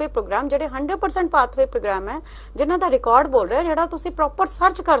 ਪਾਥਵੇ ਪ੍ਰੋਗਰਾਮ ਜਿਹੜੇ 100% ਪਾਥਵੇ ਪ੍ਰੋਗਰਾਮ ਹੈ, ਜਿਨ੍ਹਾਂ ਦਾ ਰਿਕਾਰਡ ਬੋਲ ਰਿਹਾ, ਜਿਹੜਾ ਤੁਸੀਂ ਪ੍ਰੋਪਰ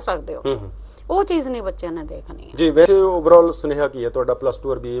ਸਰਚ ਕਰ ਸਕਦੇ ਹੋ, ਉਹ ਚੀਜ਼ ਨਹੀਂ ਬੱਚਿਆਂ ਨੇ ਦੇਖਣੀ ਹੈ। ਜੀ, ਵੈਸੇ ਓਵਰਆਲ ਸੁਨੇਹਾ ਕੀ ਹੈ ਤੁਹਾਡਾ +2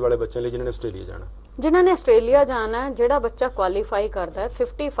 ਔਰ BA ਵਾਲੇ ਬੱਚਿਆਂ ਲਈ ਜਿਨ੍ਹਾਂ ਨੇ ਆਸਟ੍ਰੇਲੀਆ ਜਾਣਾ? ਜਿਨ੍ਹਾਂ ਨੇ ਆਸਟ੍ਰੇਲੀਆ ਜਾਣਾ, ਜਿਹੜਾ ਬੱਚਾ ਕੁਆਲੀਫਾਈ ਕਰਦਾ ਹੈ,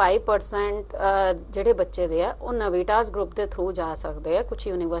 55% ਜਿਹੜੇ ਬੱਚੇ ਦੇ ਆ ਉਹ ਨਵੀਟਾਸ ਗਰੁੱਪ ਦੇ ਥਰੂ ਜਾ ਸਕਦੇ ਆ। ਕੁਝ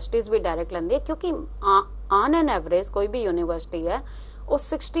ਯੂਨੀਵਰਸਿਟੀਜ਼ ਵੀ ਡਾਇਰੈਕਟ ਲੈਂਦੀ ਹੈ, ਕਿਉਂਕਿ ਆਨ ਐਨ ਐਵਰੇਜ ਕੋਈ ਵੀ ਯੂਨੀਵਰਸਿਟੀ ਹੈ ਉਹ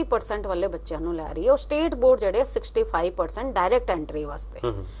 60% ਵਾਲੇ ਬੱਚਿਆਂ ਨੂੰ ਲੈ ਰਹੀ ਹੈ। ਉਹ ਸਟੇਟ ਬੋਰਡ ਜਿਹੜੇ 65% ਡਾਇਰੈਕਟ ਐਂਟਰੀ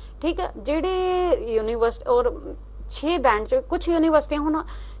ਵਾਸਤੇ। ਠੀਕ ਹੈ। ਜਿਹੜੇ ਯੂਨੀਵਰਸਿਟੀ ਔਰ 6 ਬੈਂਡ 'ਚ ਕੁਝ ਯੂਨੀਵਰਸਿਟੀਆਂ, ਹੁਣ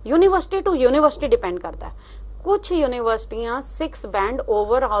ਯੂਨੀਵਰਸਿਟੀ ਟੂ ਯੂਨੀਵਰਸਿਟੀ ਡਿਪੈਂਡ ਕਰਦਾ ਹੈ। ਕੁਝ ਯੂਨੀਵਰਸਿਟੀਆਂ 6 ਬੈਂਡ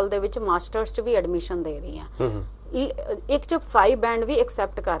ਓਵਰਆਲ ਦੇ ਵਿੱਚ ਮਾਸਟਰਸ 'ਚ ਵੀ ਐਡਮਿਸ਼ਨ ਦੇ ਰਹੀਆਂ, ਇੱਕ 'ਚ 5 ਬੈਂਡ ਵੀ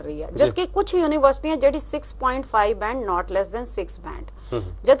ਐਕਸੈਪਟ ਕਰ ਰਹੀ ਹੈ। ਜਦਕਿ ਕੁਝ ਯੂਨੀਵਰਸਿਟੀਆਂ ਜਿਹੜੀ 6.5 ਬੈਂਡ ਨਾਟ ਲੈਸ ਦੈਨ 6 ਬੈਂਡ,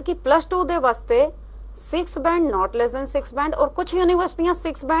 ਜਦਕਿ +2 ਦੇ ਵਾਸਤੇ 6 ਬੈਂਡ ਨਾਟ ਲੈਸ ਦੈਨ 6 ਬੈਂਡ, ਔਰ ਕੁਝ ਯੂਨੀਵਰਸਿਟੀਆਂ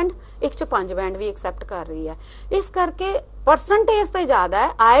 6 ਬੈਂਡ, ਇੱਕ 'ਚ 5 ਬੈਂਡ ਵੀ ਐਕਸੈਪਟ ਕਰ ਰਹੀ ਹੈ। ਇਸ ਕਰਕੇ ਪਰਸੈਂਟੇਜ ਤੇ ਜ਼ਿਆਦਾ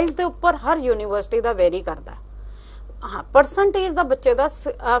ਹੈ। ਆਇਲਸ ਦੇ ਉੱਪਰ ਹਰ ਯੂਨੀਵਰਸਿਟੀ ਦਾ ਵੇਰੀ ਕਰਦਾ ਹੈ। ਹਾਂ, ਪਰਸੈਂਟੇਜ ਦਾ ਬੱਚੇ ਦਾ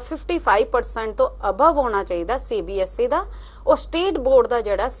 55% ਤੋਂ ਅਬਵ ਹੋਣਾ ਚਾਹੀਦਾ CBSE ਦਾ, ਉਹ ਸਟੇਟ ਬੋਰਡ ਦਾ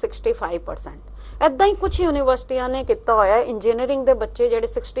ਜਿਹੜਾ 65%। ਏਦਾਂ ਹੀ ਕੁਝ ਯੂਨੀਵਰਸਿਟੀਆਂ ਨੇ ਕੀਤਾ ਹੋਇਆ। ਇੰਜੀਨੀਅਰਿੰਗ ਦੇ ਬੱਚੇ ਜਿਹੜੇ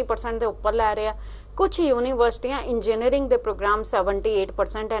 60% ਦੇ ਉੱਪਰ ਲੈ ਰਹੇ ਆ। ਕੁਝ ਯੂਨੀਵਰਸਿਟੀਆਂ ਇੰਜੀਨੀਅਰਿੰਗ ਦੇ ਪ੍ਰੋਗਰਾਮ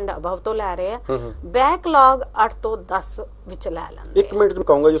 78% ਐਂਡ ਅਬਵ ਤੋਂ ਲੈ ਰਹੇ ਆ। ਬੈਕਲੌਗ 8 ਤੋਂ 10 ਵਿੱਚ ਲੈ ਲੈਂਦੇ। 1 ਮਿੰਟ ਮੈਂ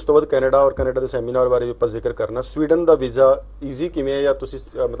ਕਹੂੰਗਾ ਜੀ, ਉਸ ਤੋਂ ਬਾਅਦ ਕੈਨੇਡਾ ਔਰ ਕੈਨੇਡਾ ਦੇ ਸੈਮੀਨਾਰ ਬਾਰੇ ਵੀ ਆਪਾਂ ਜ਼ਿਕਰ ਕਰਨਾ। ਸਵੀਡਨ ਦਾ ਵੀਜ਼ਾ ਈਜ਼ੀ ਕਿਵੇਂ ਹੈ, ਜਾਂ ਤੁਸੀਂ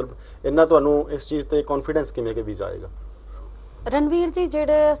ਮਤਲਬ ਇਹਨਾਂ ਤੁਹਾਨੂੰ ਇਸ ਚੀਜ਼ ਤੇ ਕੌਨਫੀਡੈਂਸ ਕਿਵੇਂ ਕਿ ਵੀਜ਼ਾ ਆਏਗਾ? ਰਣਵੀਰ ਜੀ,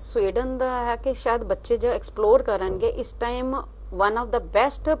 ਜਿਹੜੇ ਸਵੀਡਨ ਦਾ ਹੈ ਕਿ ਸ਼ਾਇਦ ਬੱਚੇ ਜੋ ਐਕਸਪਲੋਰ ਕਰਨਗੇ, ਇਸ time one of the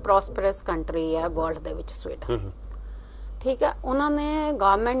best ਪ੍ਰੋਸਪਰਸ country ਹੈ ਵਰਲਡ ਦੇ ਵਿੱਚ ਸਵੀਡਨ। ਠੀਕ ਹੈ। ਉਹਨਾਂ ਨੇ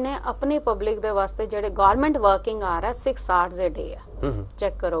ਗਵਰਨਮੈਂਟ ਨੇ ਆਪਣੀ ਪਬਲਿਕ ਦੇ ਵਾਸਤੇ ਜਿਹੜੇ ਗਵਰਨਮੈਂਟ ਵਰਕਿੰਗ ਆ ਰਿਹਾ 6 ਆਵਰਸ ਏ ਡੇ ਹੈ।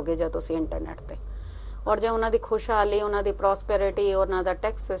 ਚੈੱਕ ਕਰੋਗੇ ਜਦ ਤੁਸੀਂ ਇੰਟਰਨੈਟ ਤੇ, ਔਰ ਜੇ ਉਹਨਾਂ ਦੀ ਖੁਸ਼ਹਾਲੀ, ਉਹਨਾਂ ਦੀ ਪ੍ਰੋਸਪੈਰਿਟੀ, ਉਹਨਾਂ ਦਾ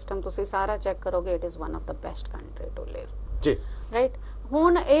ਟੈਕਸ ਸਿਸਟਮ ਤੁਸੀਂ ਸਾਰਾ ਚੈੱਕ ਕਰੋਗੇ, it is one of the best country to ਲਿਵ। ਜੀ, ਰਾਈਟ।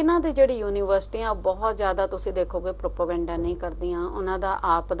 ਹੁਣ ਇਹਨਾਂ ਦੀ ਜਿਹੜੀ ਯੂਨੀਵਰਸਿਟੀਆਂ ਬਹੁਤ ਜ਼ਿਆਦਾ ਤੁਸੀਂ ਦੇਖੋਗੇ ਪ੍ਰੋਪੇਗੈਂਡਾ ਨਹੀਂ ਕਰਦੀਆਂ। ਉਹਨਾਂ ਦਾ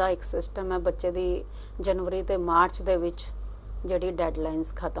ਆਪ ਦਾ ਇੱਕ ਸਿਸਟਮ ਹੈ। ਬੱਚੇ ਦੀ ਜਨਵਰੀ ਤੇ ਮਾਰਚ ਦੇ ਵਿੱਚ ਜਿਹੜੀ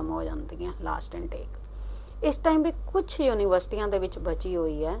ਡੈਡਲਾਈਨਸ ਖਤਮ ਹੋ ਜਾਂਦੀਆਂ, ਲਾਸਟ ਇਨਟੇਕ। ਇਸ ਟਾਈਮ ਵੀ ਕੁਝ ਯੂਨੀਵਰਸਿਟੀਆਂ ਦੇ ਵਿੱਚ ਬਚੀ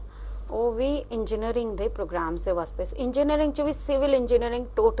ਹੋਈ ਹੈ, ਉਹ ਵੀ ਇੰਜੀਨੀਅਰਿੰਗ ਦੇ ਪ੍ਰੋਗਰਾਮਸ ਦੇ ਵਾਸਤੇ। ਇੰਜੀਨੀਅਰਿੰਗ 'ਚ ਵੀ ਸਿਵਲ ਇੰਜੀਨੀਅਰਿੰਗ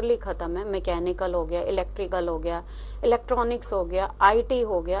ਟੋਟਲੀ ਖਤਮ ਹੈ। ਮਕੈਨੀਕਲ ਹੋ ਗਿਆ, ਇਲੈਕਟ੍ਰੀਕਲ ਹੋ ਗਿਆ, ਇਲੈਕਟ੍ਰੋਨਿਕਸ ਹੋ ਗਿਆ, IT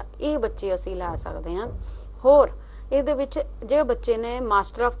ਹੋ ਗਿਆ, ਇਹ ਬੱਚੇ ਅਸੀਂ ਲੈ ਸਕਦੇ ਹਾਂ। ਹੋਰ ਇਹਦੇ ਵਿੱਚ ਜੇ ਬੱਚੇ ਨੇ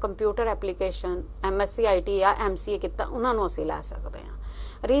master of computer application MSc IT ਜਾਂ MCA ਕੀਤਾ, ਉਹਨਾਂ ਨੂੰ ਅਸੀਂ ਲੈ ਸਕਦੇ ਹਾਂ।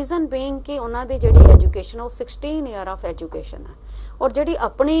 ਰੀਜ਼ਨ ਬੀਇੰਗ ਕਿ ਉਹਨਾਂ ਦੀ ਜਿਹੜੀ ਐਜੂਕੇਸ਼ਨ ਉਹ 16 ਈਅਰ ਆਫ ਐਜੂਕੇਸ਼ਨ ਹੈ, ਔਰ ਜਿਹੜੀ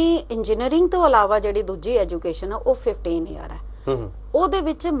ਆਪਣੀ ਇੰਜੀਨੀਅਰਿੰਗ ਤੋਂ ਇਲਾਵਾ ਜਿਹੜੀ ਦੂਜੀ ਐਜੂਕੇਸ਼ਨ ਹੈ ਉਹ 15 ਈਅਰ ਹੈ। ਉਹਦੇ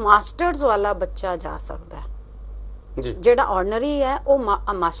ਵਿੱਚ ਮਾਸਟਰਸ ਵਾਲਾ ਬੱਚਾ ਜਾ ਸਕਦਾ ਹੈ। ਜਿਹੜਾ ਆਰਡਨਰੀ ਹੈ ਉਹ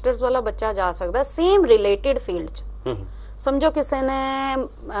ਮਾਸਟਰਸ ਵਾਲਾ ਬੱਚਾ ਜਾ ਸਕਦਾ ਸੇਮ ਰਿਲੇਟਡ ਫੀਲਡ 'ਚ। ਸਮਝੋ ਕਿਸੇ ਨੇ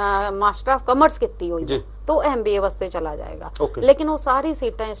ਮਾਸਟਰ ਆਫ ਕਾਮਰਸ ਕੀਤੀ ਹੋਈ ਹੈ तो MBA वास्ते चला जाएगा। लेकिन वो सारी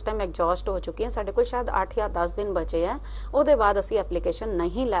सीटां इस टाइम एग्जॉस्ट हो चुकी हैं। साडे कोल शायद 8 या 10 दिन बचे हैं, ਉਹਦੇ ਬਾਅਦ ਅਸੀਂ ਐਪਲੀਕੇਸ਼ਨ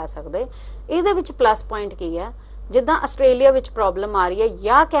ਨਹੀਂ ਲੈ ਸਕਦੇ। ਇਹਦੇ ਵਿੱਚ ਪਲੱਸ ਪੁਆਇੰਟ ਕੀ ਹੈ, ਜਿੱਦਾਂ ਆਸਟ੍ਰੇਲੀਆ ਵਿੱਚ ਪ੍ਰੋਬਲਮ ਆ ਰਹੀ ਹੈ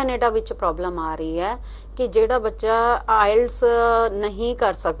ਜਾਂ ਕੈਨੇਡਾ ਵਿੱਚ ਪ੍ਰੋਬਲਮ ਆ ਰਹੀ ਹੈ ਕਿ ਜਿਹੜਾ ਬੱਚਾ ਆਇਲਸ ਨਹੀਂ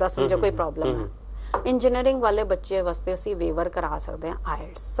ਕਰ ਸਕਦਾ, ਸਮਝੋ ਕੋਈ ਪ੍ਰੋਬਲਮ ਹੈ, ਇੰਜੀਨੀਅਰਿੰਗ ਵਾਲੇ ਬੱਚੇ ਵਾਸਤੇ ਅਸੀਂ ਵੇਵਰ ਕਰਾ ਸਕਦੇ ਹਾਂ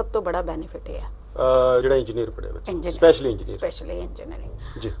ਆਇਲਸ। ਸਭ ਤੋਂ ਬੜਾ ਬੈਨੀਫਿਟ ਇਹ ਹੈ ਜਿਹੜਾ ਇੰਜੀਨੀਅਰ ਪੜ੍ਹੇ ਬੱਚੇ, ਸਪੈਸ਼ਲੀ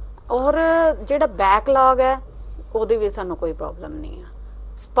ਇੰਜੀਨੀਅਰਿੰਗ ਜੀ। ਔਰ ਜਿਹੜਾ ਬੈਕਲੌਗ ਹੈ ਉਹਦੀ ਵੀ ਸਾਨੂੰ ਕੋਈ ਪ੍ਰੋਬਲਮ ਨਹੀਂ ਹੈ।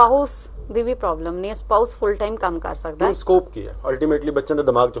 ਸਪਾਊਸ ਦੀ ਵੀ ਪ੍ਰੋਬਲਮ ਨਹੀਂ ਹੈ, ਸਪਾਊਸ ਫੁੱਲ ਟਾਈਮ ਕੰਮ ਕਰ ਸਕਦਾ ਹੈ। ਸਕੋਪ ਕੀ ਹੈ ਅਲਟੀਮੇਟਲੀ ਬੱਚਿਆਂ ਦੇ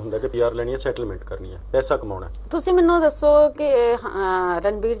ਦਿਮਾਗ 'ਚ ਹੁੰਦਾ ਕਿ PR ਲੈਣੀ ਹੈ, ਸੈਟਲਮੈਂਟ ਕਰਨੀ ਹੈ, ਪੈਸਾ ਕਮਾਉਣਾ ਹੈ। ਤੁਸੀਂ ਮੈਨੂੰ ਦੱਸੋ ਕਿ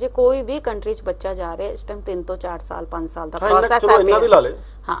ਰਣਬੀਰ ਜੀ ਕੋਈ ਵੀ ਕੰਟਰੀ 'ਚ ਬੱਚਾ ਜਾ ਰਿਹਾ ਇਸ ਟਾਈਮ 3 ਤੋਂ 4 ਸਾਲ 5 ਸਾਲ ਦਾ ਪ੍ਰੋਸੈਸ ਹੈ। ਇੰਨਾ ਵੀ ਲਾ ਲੇ।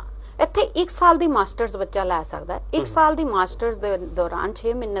 ਹਾਂ, ਇੱਥੇ 1 ਸਾਲ ਦੀ ਮਾਸਟਰਸ ਬੱਚਾ ਲੈ ਸਕਦਾ ਹੈ। 1 ਸਾਲ ਦੀ ਮਾਸਟਰਸ ਦੇ ਦੌਰਾਨ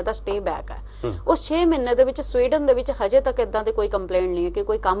 6 ਮਹੀਨੇ ਦਾ ਸਟੇ ਬੈਕ ਹੈ। ਉਸ 6 ਮਹੀਨੇ ਦੇ ਵਿੱਚ ਸਵੀਡਨ ਦੇ ਵਿੱਚ ਹਜੇ ਤੱਕ ਇਦਾਂ ਦੀ ਕੋਈ ਕੰਪਲੇਂਟ ਨਹੀਂ ਹੈ ਕਿ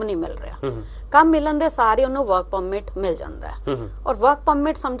ਕੋਈ ਕੰਮ ਨਹੀਂ ਮਿਲ ਰਿਹਾ। ਕੰਮ ਮਿਲਣ ਦੇ ਸਾਰੇ ਉਹਨੂੰ ਵਰਕ ਪਰਮਿਟ ਮਿਲ ਜਾਂਦਾ ਹੈ। ਔਰ ਵਰਕ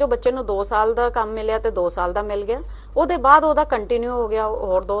ਪਰਮਿਟ ਸਮਝੋ ਬੱਚੇ ਨੂੰ 2 ਸਾਲ ਦਾ ਕੰਮ ਮਿਲਿਆ ਤੇ 2 ਸਾਲ ਦਾ ਮਿਲ ਗਿਆ, ਉਹਦੇ ਬਾਅਦ ਉਹਦਾ ਕੰਟੀਨਿਊ ਹੋ ਗਿਆ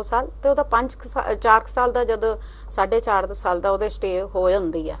ਹੋਰ 2 ਸਾਲ, ਤੇ ਉਹਦਾ 4 ਸਾਲ ਦਾ ਜਦ 4.5 ਸਾਲ ਦਾ ਉਹਦੇ ਸਟੇ ਹੋ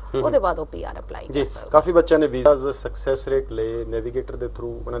ਜਾਂਦੀ ਹੈ, ਉਹਦੇ ਬਾਅਦ ਉਹ PR ਅਪਲਾਈ ਕਰ ਸਕਦਾ। ਕਾਫੀ ਬੱਚਿਆਂ ਨੇ ਵੀਜ਼ਾਸ ਸਕਸੈਸ ਰੇਟ ਲਏ ਨੈਵੀਗੇਟਰ ਦੇ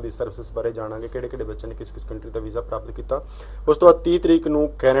ਥਰੂ, ਉਹਨਾਂ ਦੀ ਸਰਵਿਸਿਜ਼ ਬਾਰੇ ਜਾਣਾਂਗੇ ਕਿਹੜੇ ਬੱਚੇ ਨੇ ਕਿਸ ਕੰਟਰੀ ਦਾ ਵੀਜ਼ਾ ਪ੍ਰਾਪਤ ਕੀਤਾ। ਉਸ ਤੋਂ ਬਾਅਦ 30 ਤਰੀਕ ਨੂੰ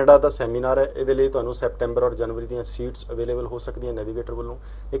ਕੈਨੇਡਾ ਦਾ ਸੈਮੀਨਾਰ ਹੈ, ਇਹਦੇ ਲਈ ਤੁਹਾਨੂੰ ਸੈਪਟੈਂਬਰ ਔਰ ਜਨਵਰੀ ਦੀਆਂ ਸੀਟਸ ਅਵੇਲੇਬਲ ਹੋ ਸਕਦੀਆਂ ਨੈਵੀਗੇਟਰ ਵੱਲੋਂ।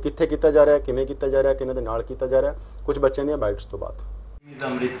 ਇਹ ਕਿੱਥੇ ਕੀਤਾ ਜਾ ਰਿਹਾ, ਕਿਵੇਂ ਕੀਤਾ ਜਾ ਰਿਹਾ, ਕਿਹਨਾਂ ਦੇ ਨਾਲ ਕੀਤਾ ਜਾ ਰਿਹਾ, ਕੁਝ ਬੱਚਿਆਂ ਦੀਆਂ ਬਾਈਟਸ ਤੋਂ ਬਾਅਦ।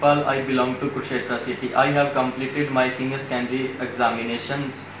 Amritpal, I belong to Kurukshetra city. I have completed my senior secondary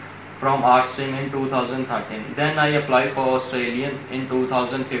examinations from arts stream in 2013. Then I applied for Australia in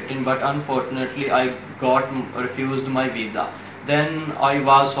 2015, but unfortunately I got refused my visa. Then I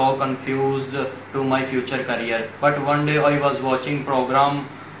was so confused to my future career. But one day I was watching program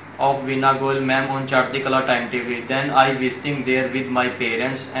of Veena Goel ma'am on Chardikla Time TV. Then I visiting there with my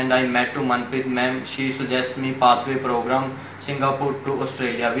parents and I met to Manpreet ma'am. She suggested me pathway program Singapore to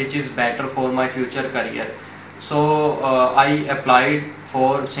Australia, which is better for my future career. So I applied for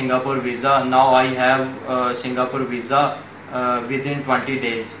Singapore visa. Now I have Singapore visa within 20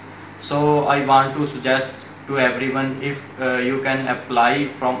 days. So I want to suggest to everyone, if you can apply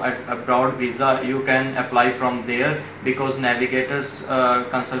from abroad visa, you can apply from there, because Navigators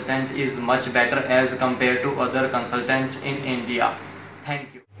consultant is much better as compared to other consultants in India.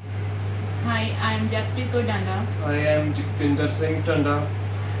 Thank you. Hi, I am Jasprit Kaur Danda. I am Jikinder Singh Tanda.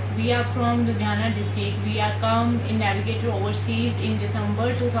 We are from Ludhiana district. We are come in Navigator overseas in December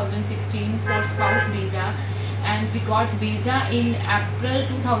 2016 for spouse visa, and we got visa in April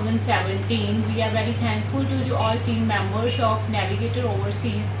 2017. We are very thankful to all team members of Navigator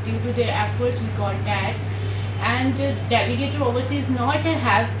overseas. Due to their efforts we got that. And Navigator overseas not a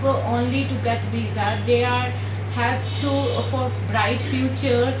help only to get visa, they are help to for bright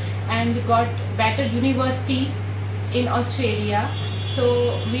future and got better university in Australia. So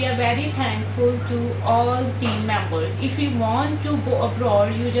we are very thankful to all team members. If you want to go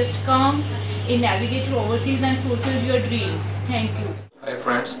abroad, you just come in Navigator overseas and fulfill your dreams. Thank you. Hi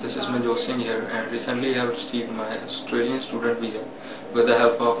friends, this is Manjot Singh here, and recently I have received my Australian student visa with the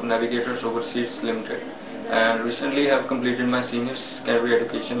help of Navigators Overseas Limited. And recently I have completed my senior secondary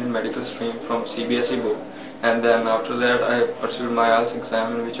education in medical stream from CBSE board. And then after that I pursued my IELTS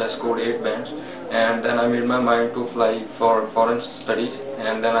exam in which I scored 8 bands, and then I made my mind to fly for foreign studies.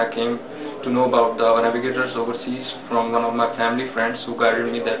 And then I came to know about the Navigators overseas from one of my family friends who guided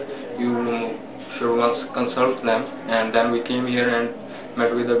me that you should once consult them. And then we came here and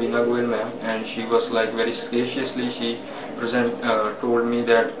met with the Veena Goel ma'am, and she was like very graciously she told me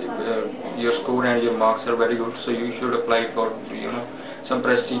that your score and your marks are very good, so you should apply for some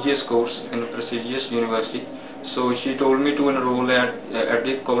prestigious course in prestigious university. So she told me to enroll at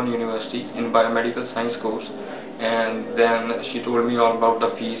the Cowan University in biomedical science course, and then she told me all about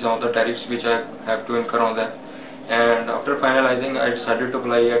the fees, all the tariffs which I have to incur on that. And after finalizing, I decided to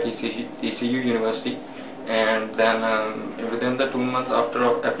apply at ECU University. And then within the 2 months after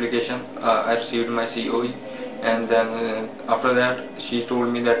application, I received my COE. And then after that, she told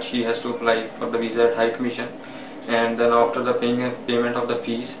me that she has to apply for the visa at High Commission. And then after the payment of the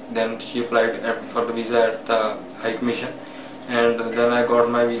fees, then she applied for the visa at the High Commission. And then I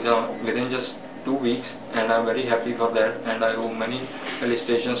got my visa within just 2 weeks, and I'm very happy for that. And I owe many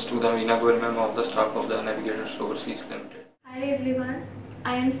felicitations to the Veena Goel ma'am of the staff of the Navigators Overseas Limited. Hi everyone,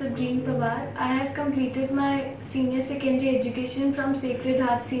 I am Sabreen Pawar. I have completed my senior secondary education from Sacred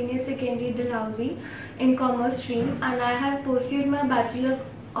Heart Senior Secondary Dalhousie in Commerce stream, and I have pursued my Bachelor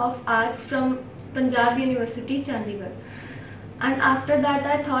of Arts from Punjab University, Chandigarh. And after that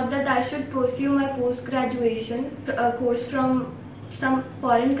I thought that I should pursue my post-graduation course from some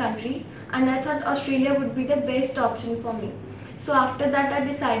foreign country, and I thought Australia would be the best option for me. So after that I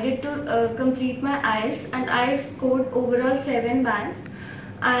decided to complete my IELTS, and I scored overall 7 bands,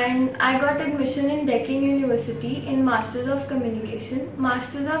 and I got admission in Deccan University in Masters of Communication.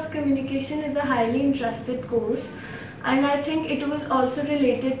 Masters of Communication is a highly interested course, and I think it was also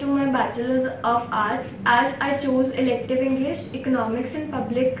related to my Bachelor's of Arts, as I chose elective English, Economics and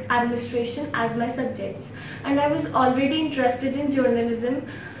Public Administration as my subjects, and I was already interested in journalism,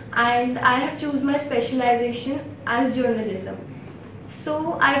 and I have chosen my specialization as journalism. So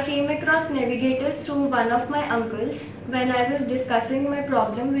I came across Navigators through one of my uncles when I was discussing my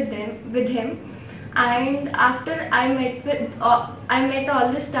problem with him, And after I met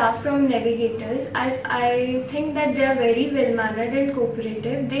all the staff from Navigators. I think that they are very well mannered and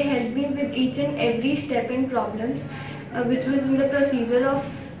cooperative. They helped me with each and every step in problems, which was in the procedure of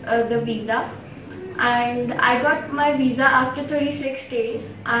the visa. And I got my visa after 36 days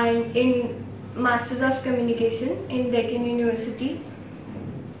and in Masters of Communication in Deccan University.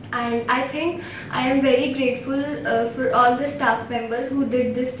 And I think I am very grateful for all the staff members who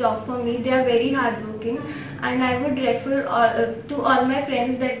did this job for me. They are very hardworking, and I would refer to all my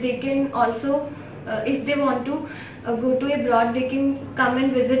friends that they can also, if they want to go to abroad, they can come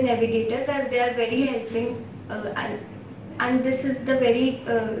and visit Navigators, as they are very helping, and this is the very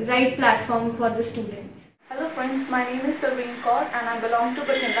right platform for the students. Hello friends, my name is Sarveen Kaur and I belong to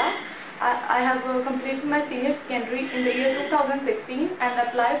Batinda. I have completed my senior secondary in the year 2016 and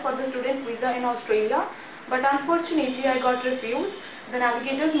applied for the student visa in Australia, but unfortunately I got refused. The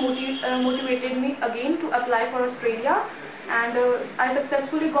Navigators motivated me again to apply for Australia, and I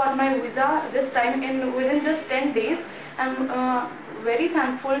successfully got my visa this time within just 10 days. I'm very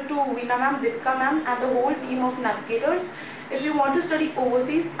thankful to Veena ma'am, Deepika ma'am and the whole team of Navigators. If you want to study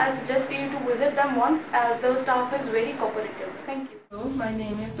overseas, I suggest you to visit them once, as the staff is very cooperative. Thank you. Hello, my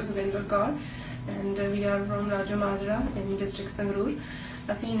name is Sukhvinder Kaur and we are from Raju Majra in district Sangrur.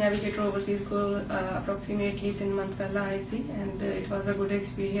 ਅਸੀਂ Navigator overseas को approximately 3 months पहला आई सी, and it was a good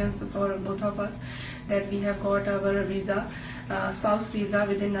experience for both of us that we have got our visa, spouse visa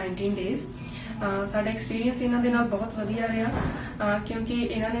within 19 days. ਸਾਡਾ experience ਇਹਨਾਂ ਦੇ ਨਾਲ ਬਹੁਤ ਵਧੀਆ ਰਿਹਾ, ਕਿਉਂਕਿ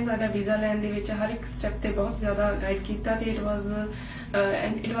ਇਹਨਾਂ ਨੇ ਸਾਡਾ ਵੀਜ਼ਾ ਲੈਣ ਦੇ ਵਿੱਚ ਹਰ ਇੱਕ ਸਟੈਪ ਤੇ ਬਹੁਤ ਜ਼ਿਆਦਾ ਗਾਈਡ ਕੀਤਾ ਤੇ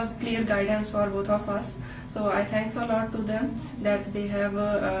it was clear guidance for both of us. So I thanks a lot to them that they have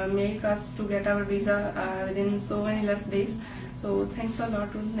made us to get our visa within so many less days. So thanks a lot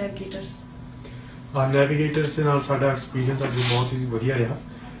to Navigators. Navigators ਦੇ ਨਾਲ ਸਾਡਾ experience ਅੱਜ ਬਹੁਤ ਹੀ ਵਧੀਆ ਰਿਹਾ,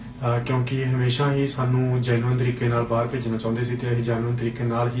 ਕਿਉਂਕਿ ਹਮੇਸ਼ਾ ਹੀ ਸਾਨੂੰ ਜੈਨੂਇਨ ਤਰੀਕੇ ਨਾਲ ਬਾਹਰ ਭੇਜਣਾ ਚਾਹੁੰਦੇ ਸੀ ਤੇ ਅਸੀਂ ਜੈਨੂਇਨ ਤਰੀਕੇ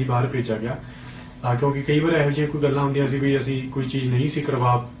ਨਾਲ ਹੀ ਬਾਹਰ ਭੇਜਿਆ ਗਿਆ। ਕਿਉਂਕਿ ਕਈ ਵਾਰ ਇਹੋ ਜਿਹੀਆਂ ਕੋਈ ਗੱਲਾਂ ਹੁੰਦੀਆਂ ਸੀ ਵੀ ਅਸੀਂ ਕੋਈ ਚੀਜ਼ ਨਹੀਂ ਸੀ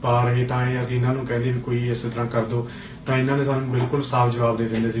ਕਰਵਾ ਪਾ ਰਹੇ ਤਾਂ ਇਹ ਅਸੀਂ ਇਹਨਾਂ ਨੂੰ ਕਹਿੰਦੇ ਵੀ ਕੋਈ ਇਸ ਤਰ੍ਹਾਂ ਕਰ ਦਿਓ, ਤਾਂ ਇਹਨਾਂ ਨੇ ਸਾਨੂੰ ਬਿਲਕੁਲ ਸਾਫ਼ ਜਵਾਬ ਦੇ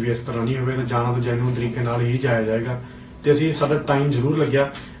ਦਿੰਦੇ ਸੀ ਵੀ ਇਸ ਤਰ੍ਹਾਂ ਨਹੀਂ ਹੋਵੇ, ਤਾਂ ਜਾਣਾ ਤਾਂ ਜੈਨੂਇਨ ਤਰੀਕੇ ਨਾਲ ਹੀ ਜਾਇਆ ਜਾਏਗਾ। ਤੇ ਅਸੀਂ ਸਾਡਾ ਟਾਈਮ ਜ਼ਰੂਰ ਲੱਗਿਆ,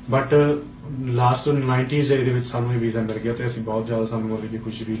 ਬਟ ਲਾਸਟ 90 ਡੇਜ਼ ਦੇ ਵਿੱਚ ਸਾਨੂੰ ਇਹ ਵੀਜ਼ਾ ਮਿਲ ਗਿਆ ਤੇ ਅਸੀਂ ਬਹੁਤ ਜ਼ਿਆਦਾ ਸਾਨੂੰ ਮਤਲਬ ਕਿ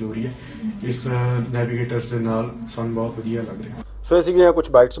ਖੁਸ਼ੀ ਫੀਲ ਹੋ ਰਹੀ ਹੈ। ਇਸ ਨੈਵੀਗੇਟਰਸ ਦੇ ਨਾਲ ਸਾਨੂੰ ਬਹੁਤ ਵਧੀਆ ਲੱਗ ਰਿਹਾ। ਸੋ ਇਹ ਸੀਗੀਆਂ ਕੁਝ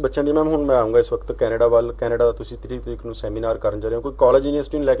ਬਾਈਟਸ ਬੱਚਿਆਂ ਦੀ। ਮੈਮ ਹੁਣ ਮੈਂ ਆਉਂਗਾ ਇਸ ਵਕਤ ਕੈਨੇਡਾ ਵੱਲ। ਕੈਨੇਡਾ ਦਾ ਤੁਸੀਂ 30 ਤਰੀਕ ਨੂੰ ਸੈਮੀਨਾਰ ਕਰਨ ਜਾ ਰਹੇ ਹੋ, ਕੋਈ ਕਾਲਜ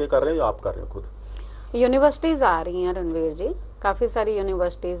ਯੂਨੀਵਰਸਿਟੀ ਨੂੰ ਲੈ ਕੇ ਕਰ ਰਹੇ ਹੋ ਜਾਂ ਆਪ ਕਰ ਰਹੇ ਹੋ ਖੁਦ? ਯੂਨੀਵਰਸਿਟੀਜ਼ ਆ ਰਹੀਆਂ ਰਣਵੀਰ ਜੀ, ਕਾਫੀ ਸਾਰੀ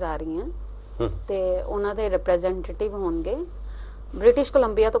ਯੂਨੀਵਰਸਿਟੀਜ਼ ਆ ਰਹੀਆਂ ਤੇ ਉਹਨਾਂ ਦੇ ਰਿਪਰੈਜ਼ੈਂਟੇਟਿਵ ਹੋਣਗੇ। ਬ੍ਰਿਟਿਸ਼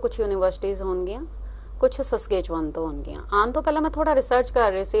ਕੋਲੰਬੀਆ ਤੋਂ ਕੁਝ ਯੂਨੀਵਰਸਿਟੀਜ਼ ਹੋਣਗੀਆਂ, ਕੁਝ ਸਸਕੇਚੁਅਨ ਤੋਂ ਹੋਣਗੀਆਂ। ਆਉਣ ਤੋਂ ਪਹਿਲਾਂ ਮੈਂ ਥੋੜਾ ਰਿਸਰਚ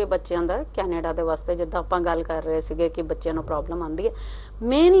ਕਰ ਰਹੀ ਸੀ ਬੱਚਿਆਂ ਦਾ ਕੈਨੇਡਾ ਦੇ ਵਾਸਤੇ, ਜਿੱਦਾਂ ਆਪਾਂ ਗੱਲ ਕਰ ਰਹੇ ਸੀਗੇ ਕਿ ਬੱਚਿਆਂ ਨੂੰ ਪ੍ਰੋਬਲਮ ਆਉਂਦੀ ਹੈ।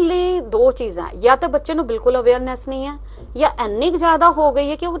 ਮੇਨਲੀ ਦੋ ਚੀਜ਼ਾਂ, ਜਾਂ ਤਾਂ ਬੱਚੇ ਨੂੰ ਬਿਲਕੁਲ ਅਵੇਅਰਨੈਸ ਨਹੀਂ ਹੈ ਜਾਂ ਇੰਨੀ ਕੁ ਜ਼ਿਆਦਾ ਹੋ ਗਈ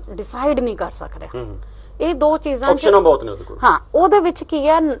ਹੈ ਕਿ ਉਹ ਡਿਸਾਈਡ ਨਹੀਂ ਕਰ ਸਕ ਰਿਹਾ। ਇਹ ਦੋ ਚੀਜ਼ਾਂ ਆਪਸ਼ਨਾਂ ਬਹੁਤ ਨੇ ਉਹਦੇ ਕੋਲ। ਹਾਂ, ਉਹਦੇ ਵਿੱਚ ਕੀ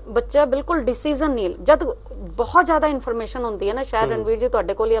ਹੈ, ਬੱਚਾ ਬਿਲਕੁਲ ਡਿਸੀਜਨ ਨਹੀਂ, ਜਦ ਬਹੁਤ ਜ਼ਿਆਦਾ ਇਨਫੋਰਮੇਸ਼ਨ ਹੁੰਦੀ ਹੈ ਨਾ, ਸ਼ਾਇਦ ਰਣਵੀਰ ਜੀ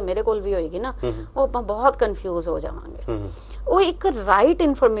ਤੁਹਾਡੇ ਕੋਲ ਜਾਂ ਮੇਰੇ ਕੋਲ ਵੀ ਹੋਏਗੀ ਨਾ, ਉਹ ਆਪਾਂ ਬਹੁਤ ਕਨਫਿਊਜ਼ ਹੋ ਜਾਵਾਂਗੇ। ਉਹ ਇੱਕ ਰਾਈਟ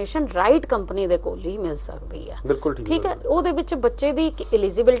ਇਨਫੋਰਮੇਸ਼ਨ ਰਾਈਟ ਕੰਪਨੀ ਦੇ ਕੋਲ ਹੀ ਮਿਲ ਸਕਦੀ ਹੈ। ਬਿਲਕੁਲ ਠੀਕ ਹੈ। ਉਹਦੇ ਵਿੱਚ ਬੱਚੇ ਦੀ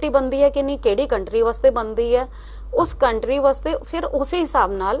ਐਲੀਜੀਬਿਲਟੀ ਬਣਦੀ ਹੈ ਕਿ ਨਹੀਂ, ਕਿਹੜੀ ਕੰਟਰੀ ਵਾਸਤੇ ਬਣਦੀ ਹੈ, ਉਸ ਕੰਟਰੀ ਵਾਸਤੇ ਫਿਰ ਉਸੇ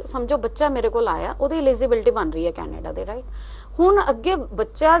ਹਿਸਾਬ ਨਾਲ ਸਮਝੋ ਬੱਚਾ ਮੇਰੇ ਕੋਲ ਆਇਆ, ਉਹਦੀ ਐਲੀਜੀਬਿਲਟੀ ਬਣ ਰਹੀ ਹੈ ਕੈਨੇਡਾ ਦੇ, ਰਾਈਟ। ਹੁਣ ਅੱਗੇ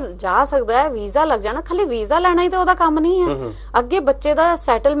ਬੱਚਾ ਜਾ ਸਕਦਾ ਹੈ, ਵੀਜ਼ਾ ਲੱਗ ਜਾਣਾ, ਖਾਲੀ ਵੀਜ਼ਾ ਲੈਣਾ ਹੀ ਤਾਂ ਉਹਦਾ ਕੰਮ ਨਹੀਂ ਹੈ। ਅੱਗੇ ਬੱਚੇ ਦਾ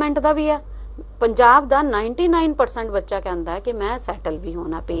ਸੈਟਲਮੈਂਟ ਦਾ ਵੀ ਹੈ। ਪੰਜਾਬ ਦਾ 99% ਬੱਚਾ ਕਹਿੰਦਾ ਹੈ ਕਿ ਮੈਂ ਸੈਟਲ ਵੀ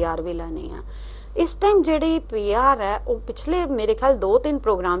ਹੋਣਾ, PR ਵੀ ਲੈਣੀ ਆ। ਇਸ ਟਾਈਮ ਜਿਹੜੀ PR ਹੈ ਉਹ ਪਿਛਲੇ ਮੇਰੇ ਖਿਆਲ 2-3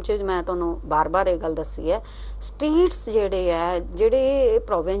 ਪ੍ਰੋਗਰਾਮ 'ਚ ਮੈਂ ਤੁਹਾਨੂੰ ਬਾਰ-ਬਾਰ ਇਹ ਗੱਲ ਦੱਸੀ ਹੈ, ਸਟੇਟਸ ਜਿਹੜੇ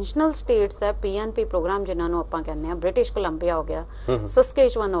ਪ੍ਰੋਵਿੰਸ਼ਨਲ ਸਟੇਟਸ ਹੈ, PNP ਪ੍ਰੋਗਰਾਮ ਜਿਨ੍ਹਾਂ ਨੂੰ ਆਪਾਂ ਕਹਿੰਦੇ ਆ, ਬ੍ਰਿਟਿਸ਼ ਕੋਲੰਬੀਆ ਹੋ ਗਿਆ,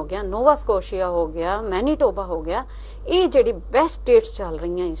 ਸਸਕੇਚੁਅਨ ਹੋ ਗਿਆ, ਨੋਵਾ ਸਕੋਸ਼ੀਆ ਹੋ ਗਿਆ, ਮੈਨੀਟੋਬਾ ਹੋ ਗਿਆ, ਇਹ ਜਿਹੜੀ ਬੈਸਟ ਸਟੇਟਸ ਚੱਲ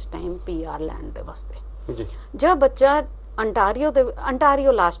ਰਹੀਆਂ ਇਸ ਟਾਈਮ PR ਲੈਣ ਦੇ ਵਾਸਤੇ। ਜਦ ਬੱਚਾ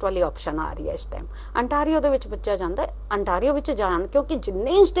ਅੰਟਾਰੀਓ ਲਾਸਟ ਵਾਲੀ ਆਪਸ਼ਨ ਆ ਰਹੀ ਹੈ ਇਸ ਟਾਈਮ, ਅੰਟਾਰੀਓ ਦੇ ਵਿੱਚ ਬੱਚਾ ਜਾਂਦਾ, ਅੰਟਾਰੀਓ ਵਿੱਚ ਜਾਣ, ਕਿਉਂਕਿ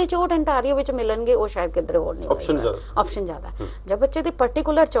ਜਿੰਨੇ ਇੰਸਟੀਚਿਊਟ ਅੰਟਾਰੀਓ ਵਿੱਚ ਮਿਲਣਗੇ ਉਹ ਸ਼ਾਇਦ ਕਿਧਰੇ ਹੋਰ ਨਹੀਂ ਹੋਏਗਾ, ਆਪਸ਼ਨ ਜ਼ਿਆਦਾ। ਜਦ ਬੱਚੇ ਦੀ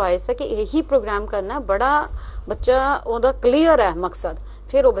ਪਰਟੀਕੂਲਰ ਚੋਇਸ ਹੈ ਕਿ ਇਹੀ ਪ੍ਰੋਗਰਾਮ ਕਰਨਾ, ਬੜਾ ਬੱਚਾ ਉਹਦਾ ਕਲੀਅਰ ਹੈ ਮਕਸਦ,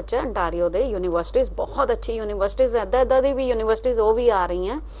 ਫਿਰ ਉਹ ਬੱਚਾ ਅੰਟਾਰੀਓ ਦੇ ਯੂਨੀਵਰਸਿਟੀਜ਼, ਬਹੁਤ ਅੱਛੀ ਯੂਨੀਵਰਸਿਟੀਜ਼, ਇੱਦਾਂ ਦੀ ਵੀ ਯੂਨੀਵਰਸਿਟੀਜ਼ ਉਹ ਵੀ ਆ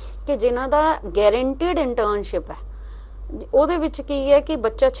ਰਹੀਆਂ ਕਿ ਜਿਨ੍ਹਾਂ ਦਾ ਗੈਰੰਟੀਡ ਇੰਟਰਨਸ਼ਿਪ ਹੈ। ਉਹਦੇ ਵਿੱਚ ਕੀ ਹੈ ਕਿ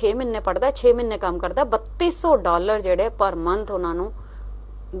ਬੱਚਾ 6 ਮਹੀਨੇ ਪੜ੍ਹਦਾ, 6 ਮਹੀਨੇ ਕੰਮ ਕਰਦਾ, $3200 ਜਿਹੜੇ ਪਰ ਮੰਥ ਉਹਨਾਂ ਨੂੰ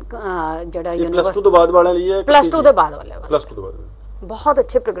ਜਿਹੜਾ ਪਲੱਸ 2 ਤੋਂ ਬਾਅਦ ਵਾਲਿਆਂ ਲਈ ਹੈ, ਪਲੱਸ 2 ਦੇ ਬਾਅਦ ਵਾਲੇ, ਪਲੱਸ 2 ਤੋਂ ਬਾਅਦ ਬਹੁਤ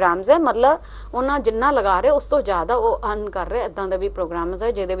ਅੱਛੇ ਪ੍ਰੋਗਰਾਮਸ ਹੈ, ਮਤਲਬ ਉਹਨਾਂ ਜਿੰਨਾ ਲਗਾ ਰਹੇ ਉਸ ਤੋਂ ਜ਼ਿਆਦਾ ਉਹ ਅਰਨ ਕਰ ਰਹੇ। ਇਦਾਂ ਦੇ ਵੀ ਪ੍ਰੋਗਰਾਮਸ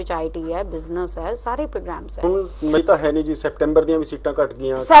ਹੈ ਜਿਹਦੇ ਵਿੱਚ ਆਈਟੀ ਹੈ, ਬਿਜ਼ਨਸ ਹੈ, ਸਾਰੇ ਪ੍ਰੋਗਰਾਮਸ ਹੈ। ਹੁਣ ਨਹੀਂ ਤਾਂ ਹੈ ਨਹੀਂ ਜੀ, ਸੈਪਟੈਂਬਰ ਦੀਆਂ ਵੀ ਸੀਟਾਂ ਘਟ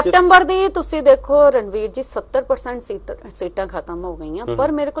ਗਈਆਂ। ਸੈਪਟੈਂਬਰ ਦੀ ਤੁਸੀਂ ਦੇਖੋ ਰਣਵੀਰ ਜੀ 70% ਸੀਟਾਂ ਖਤਮ ਹੋ ਗਈਆਂ,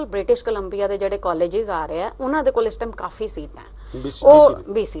 ਪਰ ਮੇਰੇ ਕੋਲ ਬ੍ਰਿਟਿਸ਼ ਕੋਲੰਬੀਆ ਦੇ ਜਿਹੜੇ ਕਾਲਜਿਸ ਆ ਰਹੇ ਆ ਉਹਨਾਂ ਦੇ ਕੋਲ ਇਸ ਟਾਈਮ ਕਾਫੀ ਸੀਟਾਂ ਉਹ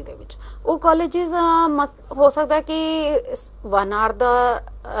BC ਦੇ ਵਿੱਚ। ਉਹ ਕਾਲਜਿਸ ਹੋ ਸਕਦਾ ਕਿ 1 ਆਵਰ ਦਾ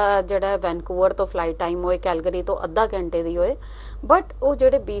ਜਿਹੜਾ ਵੈਨਕੂਵਰ ਤੋਂ ਫਲਾਈਟ ਟਾਈਮ ਹੋਏ, ਕੈਲਗਰੀ ਤੋਂ ਅੱਧਾ ਘੰਟੇ ਦੀ ਹੋਏ, ਬਟ ਉਹ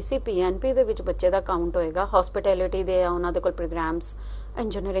ਜਿਹੜੇ BC PNP ਦੇ ਵਿੱਚ ਬੱਚੇ ਦਾ ਕਾਊਂਟ ਹੋਏਗਾ। ਹਸਪਿਟੈਲਿਟੀ ਦੇ ਆ ਉਹਨਾਂ ਦੇ ਕੋਲ ਪ੍ਰੋਗਰਾਮਸ,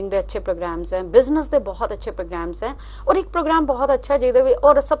 ਇੰਜੀਨੀਅਰਿੰਗ ਦੇ ਅੱਛੇ ਪ੍ਰੋਗਰਾਮਸ ਹੈ, ਬਿਜ਼ਨਸ ਦੇ ਬਹੁਤ ਅੱਛੇ ਪ੍ਰੋਗਰਾਮਸ ਹੈ। ਔਰ ਇੱਕ ਪ੍ਰੋਗਰਾਮ ਬਹੁਤ ਅੱਛਾ ਜਿਹਦੇ ਵਿੱਚ,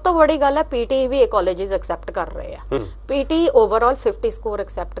 ਔਰ ਸਭ ਤੋਂ ਵੱਡੀ ਗੱਲ ਹੈ PT ਵੀ ਇਹ ਕਾਲਜਿਸ ਐਕਸੈਪਟ ਕਰ ਰਹੇ ਆ। PT ਓਵਰਆਲ 50 ਸਕੋਰ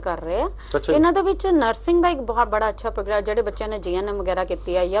ਐਕਸੈਪਟ ਕਰ ਰਹੇ ਆ। ਇਹਨਾਂ ਦੇ ਵਿੱਚ ਨਰਸਿੰਗ ਦਾ ਇੱਕ ਬਹੁਤ ਬੜਾ ਅੱਛਾ ਪ੍ਰੋਗਰਾਮ, ਜਿਹੜੇ ਬੱਚਿਆਂ ਨੇ GNM ਵਗੈਰਾ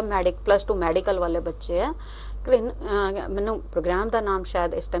ਕੀਤੀ ਹੈ ਜਾਂ +2 ਮੈਡੀਕਲ ਵਾਲੇ ਬੱਚੇ ਆ। ਮੈਨੂੰ ਪ੍ਰੋਗਰਾਮ ਦਾ ਨਾਮ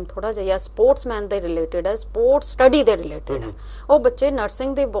ਸ਼ਾਇਦ ਇਸ ਟਾਈਮ ਥੋੜਾ ਜਿਹਾ ਸਪੋਰਟਸਮੈਨ ਦੇ ਰਿਲੇਟਡ ਹੈ, ਸਪੋਰਟਸ ਸਟੱਡੀ ਦੇ ਰਿਲੇਟਡ ਹੈ। ਉਹ ਬੱਚੇ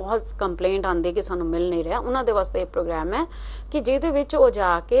ਨਰਸਿੰਗ ਦੇ ਬਹੁਤ ਕੰਪਲੇਂਟ ਆਉਂਦੀ ਕਿ ਸਾਨੂੰ ਮਿਲ ਨਹੀਂ ਰਿਹਾ, ਉਹਨਾਂ ਦੇ ਵਾਸਤੇ ਇਹ ਪ੍ਰੋਗਰਾਮ ਹੈ ਕਿ ਜਿਹਦੇ ਵਿੱਚ ਉਹ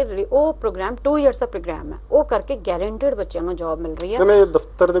ਜਾ ਕੇ ਉਹ ਪ੍ਰੋਗਰਾਮ 2 ਇਅਰਸ ਦਾ ਪ੍ਰੋਗਰਾਮ ਹੈ, ਉਹ ਕਰਕੇ ਗਾਰੰਟੀਡ ਬੱਚਿਆਂ ਨੂੰ ਜੌਬ ਮਿਲ ਰਹੀ ਹੈ। ਮੈਂ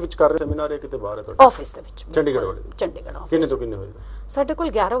ਦਫ਼ਤਰ ਦੇ ਵਿੱਚ ਕਰ ਰਹੇ ਸੈਮੀਨਾਰ ਹੈ ਕਿਤੇ ਬਾਹਰ ਹੈ ਤੁਹਾਡੇ ਆਫਿਸ ਦੇ ਵਿੱਚ? ਚੰਡੀਗੜ੍ਹ ਵਾਲੇ ਚੰਡੀਗੜ੍ਹ ਆਫਿਸ। ਕਿੰਨੇ ਤੋਂ ਕਿੰਨੇ ਹੋਏਗਾ? ਸਾਡੇ ਕੋਲ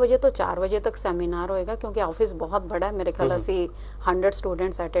 11 ਵਜੇ ਤੋਂ 4 ਵਜੇ ਤੱਕ ਸੈਮੀਨਾਰ ਹੋਏਗਾ, ਕਿਉਂਕਿ ਆਫਿਸ ਬਹੁਤ ਬੜਾ ਹੈ। ਮੇਰੇ ਖਿਆਲ ਅਸੀਂ 100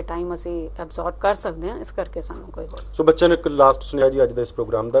 ਸਟੂਡੈਂਟਸ ਐਟ ਅ ਟਾਈਮ ਅਸੀਂ ਐਬਜ਼ੌਰਬ ਕਰ ਸਕਦੇ ਹਾਂ, ਇਸ ਕਰਕੇ ਸਾਨੂੰ ਕੋਈ ਸੋ ਬੱਚਿਆਂ ਨੇ ਇੱਕ ਲਾਸਟ ਸੁਣਿਆ ਜੀ ਅੱਜ ਦੇ ਇਸ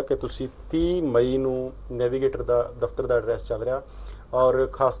ਪ੍ਰੋਗਰਾਮ ਦਾ ਕਿ ਤੁਸੀਂ 30 ਮਈ ਨੂੰ ਨੈਵੀਗੇਟਰ ਦਾ ਦਫ਼ਤਰ ਦਾ ਐਡਰੈਸ ਚੱਲ ਰਿਹਾ, ਔਰ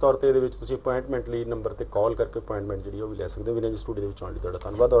ਖਾਸ ਤੌਰ ਤੇ ਇਹਦੇ ਵਿੱਚ ਤੁਸੀਂ ਅਪਾਇੰਟਮੈਂਟ ਲਈ ਨੰਬਰ ਤੇ ਕਾਲ ਕਰਕੇ ਅਪਾਇੰਟਮੈਂਟ ਜਿਹੜੀ ਉਹ ਵੀ ਲੈ ਸਕਦੇ ਹੋ। ਵਿਨੈ ਜੀ ਸਟੂਡੀਓ ਦੇ ਵਿੱਚ ਆਉਣ ਲਈ ਤੁਹਾਡਾ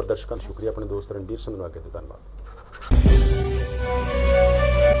ਧੰਨਵਾਦ, ਔਰ ਦਰਸ਼ਕਾਂ ਦਾ ਸ਼ੁਕਰੀਆ। ਆਪਣੇ ਦੋਸਤ ਰਣਬੀਰ ਸਿੰਘ ਨੂੰ ਅੱਗੇ ਤੇ ਧੰਨਵਾਦ।